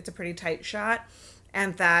 like it's a pretty tight shot,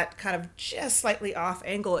 and that kind of just slightly off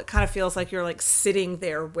angle, it kind of feels like you're like sitting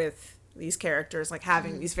there with these characters, like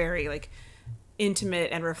having these very like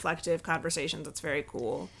intimate and reflective conversations. It's very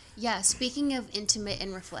cool. Yeah, speaking of intimate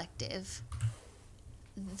and reflective,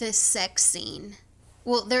 the sex scene.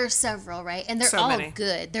 Well, there are several, right? And they're all many.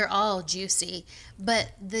 Good. They're all juicy.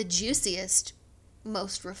 But the juiciest,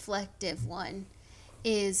 most reflective one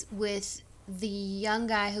is with the young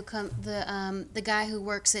guy who the guy who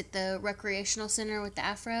works at the recreational center with the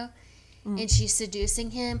afro. and she's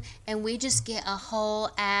seducing him, and we just get a whole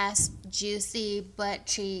ass juicy butt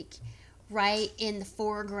cheek right in the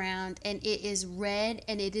foreground, and it is red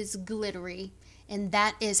and it is glittery, and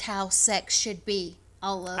that is how sex should be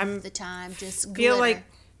all of the time. Just feel glitter. like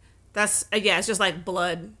that's it's just like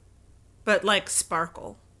blood, but like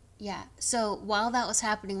sparkle. Yeah. So while that was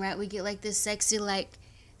happening, right, we get like this sexy, like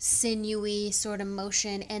sinewy sort of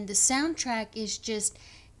motion, and the soundtrack is just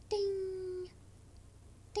ding,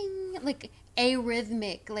 ding, like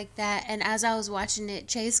arrhythmic like that. And as I was watching it,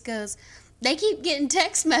 Chase goes, "They keep getting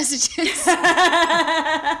text messages."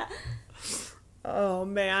 Oh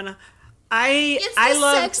man, It's I the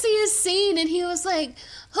loved sexiest scene, and he was like,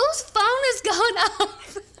 "Whose phone is going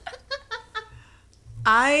off?"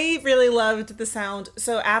 I really loved the sound.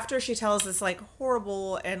 So after she tells this like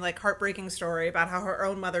horrible and like heartbreaking story about how her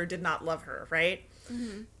own mother did not love her, right?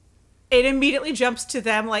 Mm-hmm. It immediately jumps to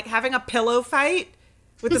them like having a pillow fight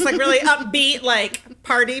with this like really upbeat like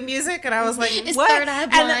party music, and I was like, Is "What?" Third Eye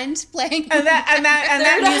Blind playing? And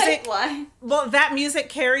that music. Why? Well, that music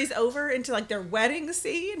carries over into like their wedding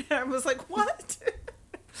scene, and I was like, "What?"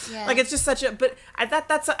 Yeah. Like it's just such a. But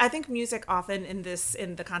I think music often in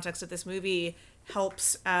the context of this movie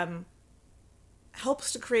helps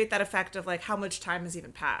to create that effect of like how much time has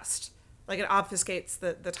even passed. Like it obfuscates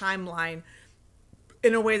the timeline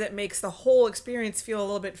in a way that makes the whole experience feel a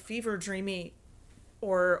little bit fever dreamy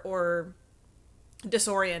or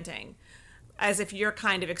disorienting, as if you're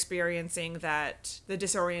kind of experiencing the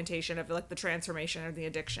disorientation of like the transformation of the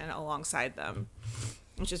addiction alongside them,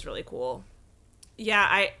 which is really cool.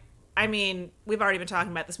 Yeah, I mean, we've already been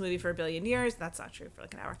talking about this movie for a billion years. That's not true, for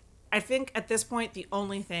like an hour. I think at this point, the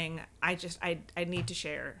only thing I need to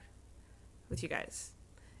share with you guys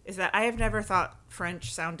is that I have never thought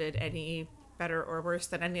French sounded any better or worse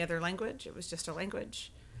than any other language. It was just a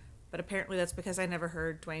language. But apparently that's because I never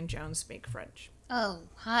heard Dwayne Jones speak French. Oh,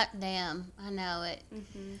 hot damn. I know it.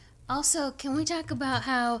 Mm-hmm. Also, can we talk about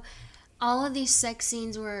how all of these sex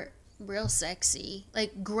scenes were real sexy?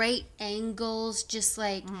 Like great angles, just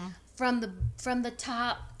like from the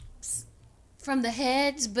top, from the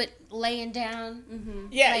heads, but laying down. Mm-hmm.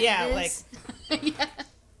 Yeah, this. Yeah.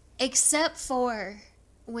 Except for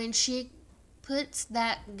when she puts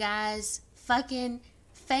that guy's fucking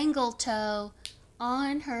fangle toe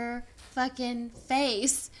on her fucking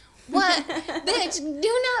face. What? Bitch,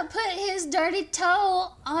 do not put his dirty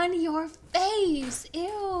toe on your face.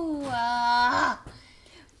 Ew.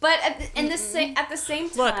 But at the same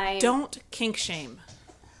time, look, don't kink shame.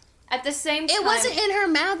 At the same time, It wasn't in her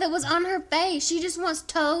mouth, it was on her face. She just wants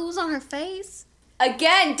toes on her face.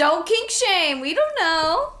 Again, don't kink shame. We don't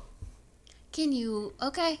know. Can you?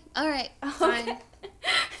 Okay. All right. Fine. Okay.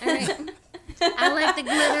 All right. I like the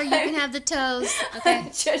glitter. You can have the toes. Okay.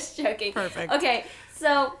 Just joking. Perfect. Okay,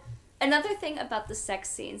 so another thing about the sex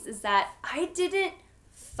scenes is that I didn't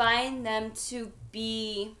find them to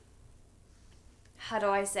be. How do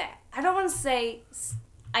I say? I don't want to say.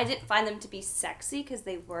 I didn't find them to be sexy because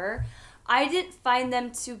they were. I didn't find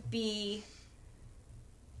them to be.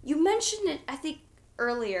 You mentioned it, I think,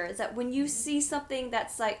 earlier, is that when you see something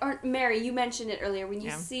that's like, or Mary, you mentioned it earlier, when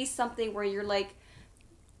you see something where you're like,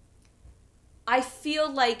 I feel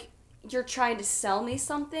like you're trying to sell me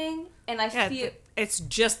something, and I feel it's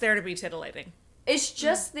just there to be titillating. It's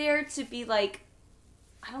just there to be like,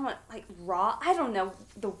 I don't know, like raw. I don't know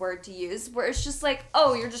the word to use. Where it's just like,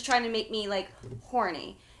 oh, you're just trying to make me like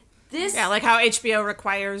horny. This like how HBO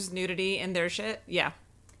requires nudity in their shit. Yeah.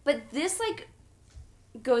 But this like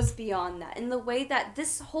goes beyond that in the way that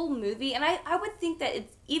this whole movie, and I would think that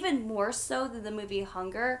it's even more so than the movie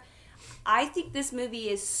Hunger. I think this movie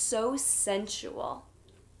is so sensual.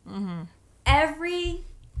 Mm-hmm.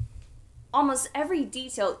 Almost every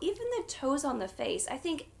detail, even the toes on the face, I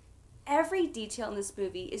think every detail in this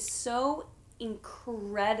movie is so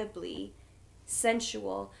incredibly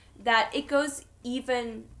sensual that it goes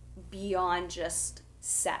even beyond just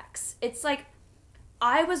sex. It's like,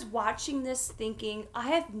 I was watching this thinking, I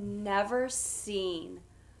have never seen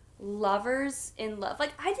lovers in love.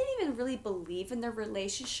 Like, I didn't even really believe in their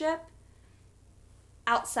relationship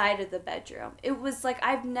outside of the bedroom. It was like,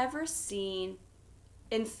 I've never seen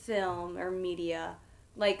in film or media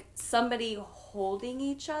like somebody holding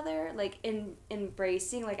each other, like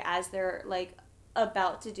embracing, like as they're like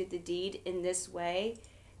about to do the deed in this way.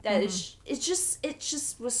 That it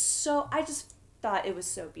just was so, I just thought it was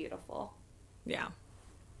so beautiful. Yeah.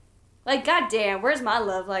 Like, goddamn, where's my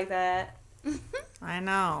love like that? I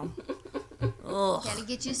know. Ugh. Gotta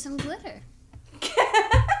get you some glitter.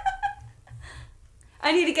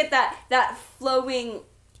 I need to get that flowing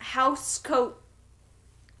house coat.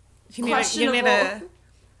 You need a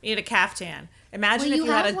You need a caftan. Imagine Well, if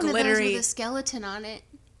you had a one of those glittery. with a skeleton on it.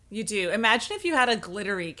 You do. Imagine if you had a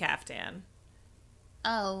glittery caftan.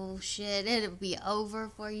 Oh shit! It'd be over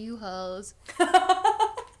for you hoes.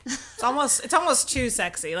 It's almost too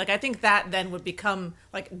sexy. Like I think that then would become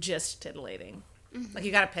like just titillating. Like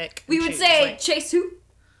you gotta pick. We and would choose. say Like, Chase who?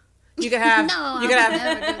 you could have. No, you I could would have.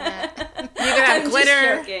 never do that. You could have I'm glitter.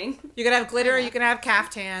 just joking. You could have glitter. You can have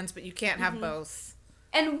caftans, but you can't have both.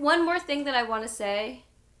 And one more thing that I want to say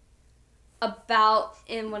about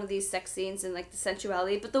in one of these sex scenes and like the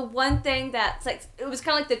sensuality, but the one thing that's like it was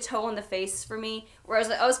kind of like the toe on the face for me, where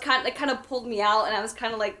I was kind of pulled me out, and I was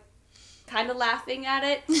kind of laughing at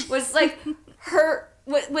it. Was like her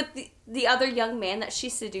with the other young man that she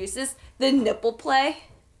seduces, the nipple play.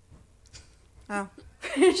 Oh.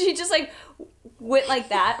 She just like went like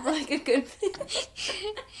that for like a good.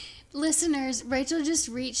 Listeners, Rachel just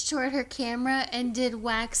reached toward her camera and did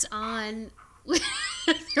wax on with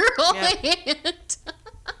her whole hand.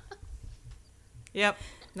 Yep,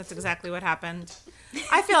 that's exactly what happened.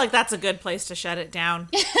 I feel like that's a good place to shut it down.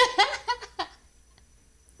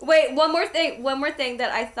 Wait, one more thing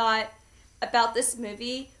that I thought about this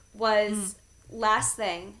movie was last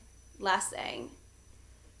thing,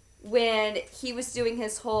 when he was doing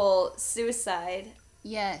his whole suicide.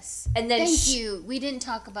 Yes. And then Thank you. We didn't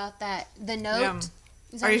talk about that. The note. Yeah.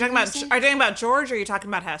 Is that Are you what talking were about? saying? Are you talking about George, or are you talking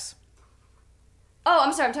about Hess? Oh,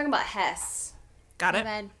 I'm sorry, I'm talking about Hess. Got My it.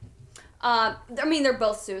 bad. I mean, they're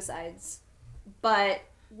both suicides, but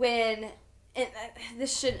when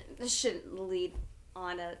this shouldn't lead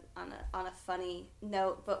on a funny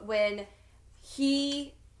note, but when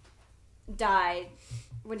he died,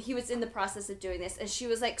 when he was in the process of doing this, and she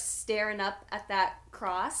was like staring up at that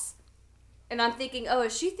cross, and I'm thinking, oh,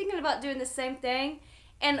 is she thinking about doing the same thing?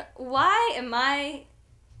 And why in my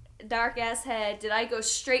dark ass head did I go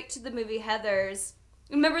straight to the movie Heathers?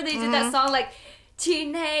 Remember they did that song like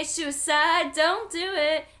teenage suicide, don't do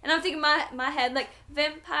it. And I'm thinking my head like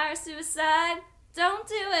vampire suicide, don't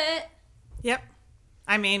do it. Yep.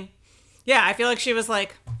 I mean, yeah, I feel like she was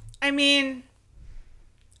like, I mean,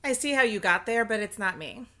 I see how you got there, but it's not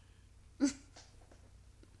me.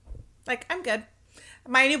 Like, I'm good.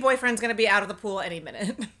 My new boyfriend's going to be out of the pool any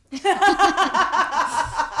minute.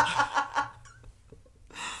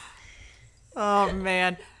 Oh,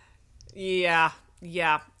 man. Yeah.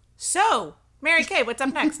 So, Mary Kay, what's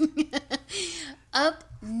up next? Up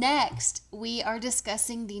next, we are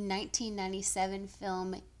discussing the 1997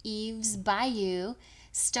 film Eve's Bayou,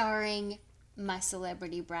 starring My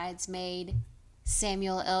Celebrity Bridesmaid,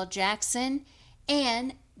 Samuel L. Jackson,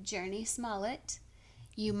 and Jurnee Smollett.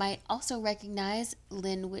 You might also recognize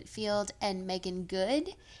Lynn Whitfield and Megan Good.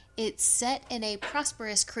 It's set in a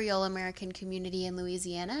prosperous Creole American community in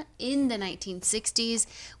Louisiana in the 1960s,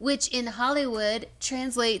 which in Hollywood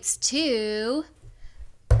translates to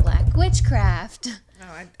black witchcraft.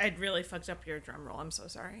 Oh, I really fucked up your drum roll. I'm so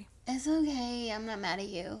sorry. It's okay. I'm not mad at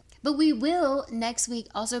you. But we will next week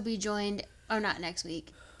also be joined, or not next week,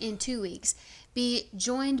 in 2 weeks, be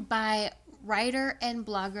joined by writer and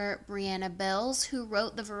blogger Brianna Bells, who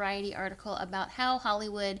wrote the Variety article about how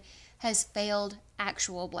Hollywood has failed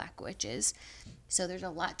actual black witches. So there's a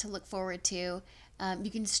lot to look forward to.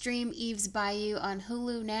 You can stream Eve's Bayou on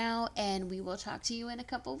Hulu now, and we will talk to you in a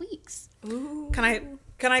couple weeks. Ooh.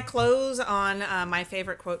 Can I close on my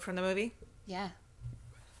favorite quote from the movie? Yeah.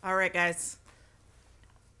 All right, guys.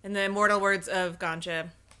 In the immortal words of Ganja,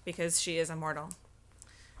 because she is immortal.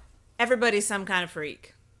 Everybody's some kind of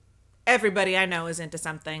freak. Everybody I know is into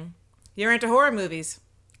something. You're into horror movies.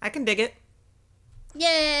 I can dig it.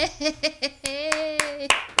 Yay!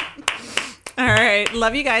 All right.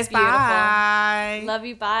 Love you guys. Beautiful. Bye. Love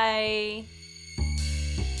you, bye.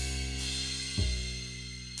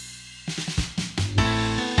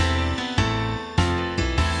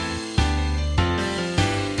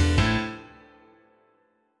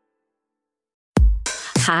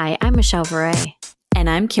 Hi, I'm Michelle Varay. And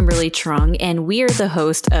I'm Kimberly Trung, and we are the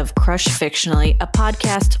host of Crush Fictionally, a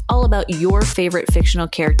podcast all about your favorite fictional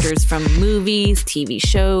characters from movies, TV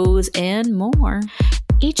shows, and more.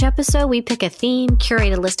 Each episode, we pick a theme,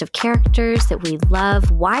 curate a list of characters that we love,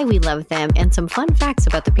 why we love them, and some fun facts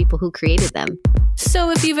about the people who created them. So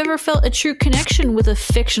if you've ever felt a true connection with a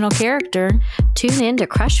fictional character, Tune in to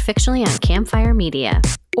Crush Fictionally on Campfire Media.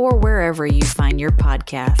 or wherever you find your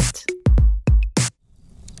podcast.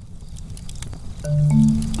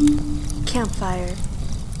 Campfire.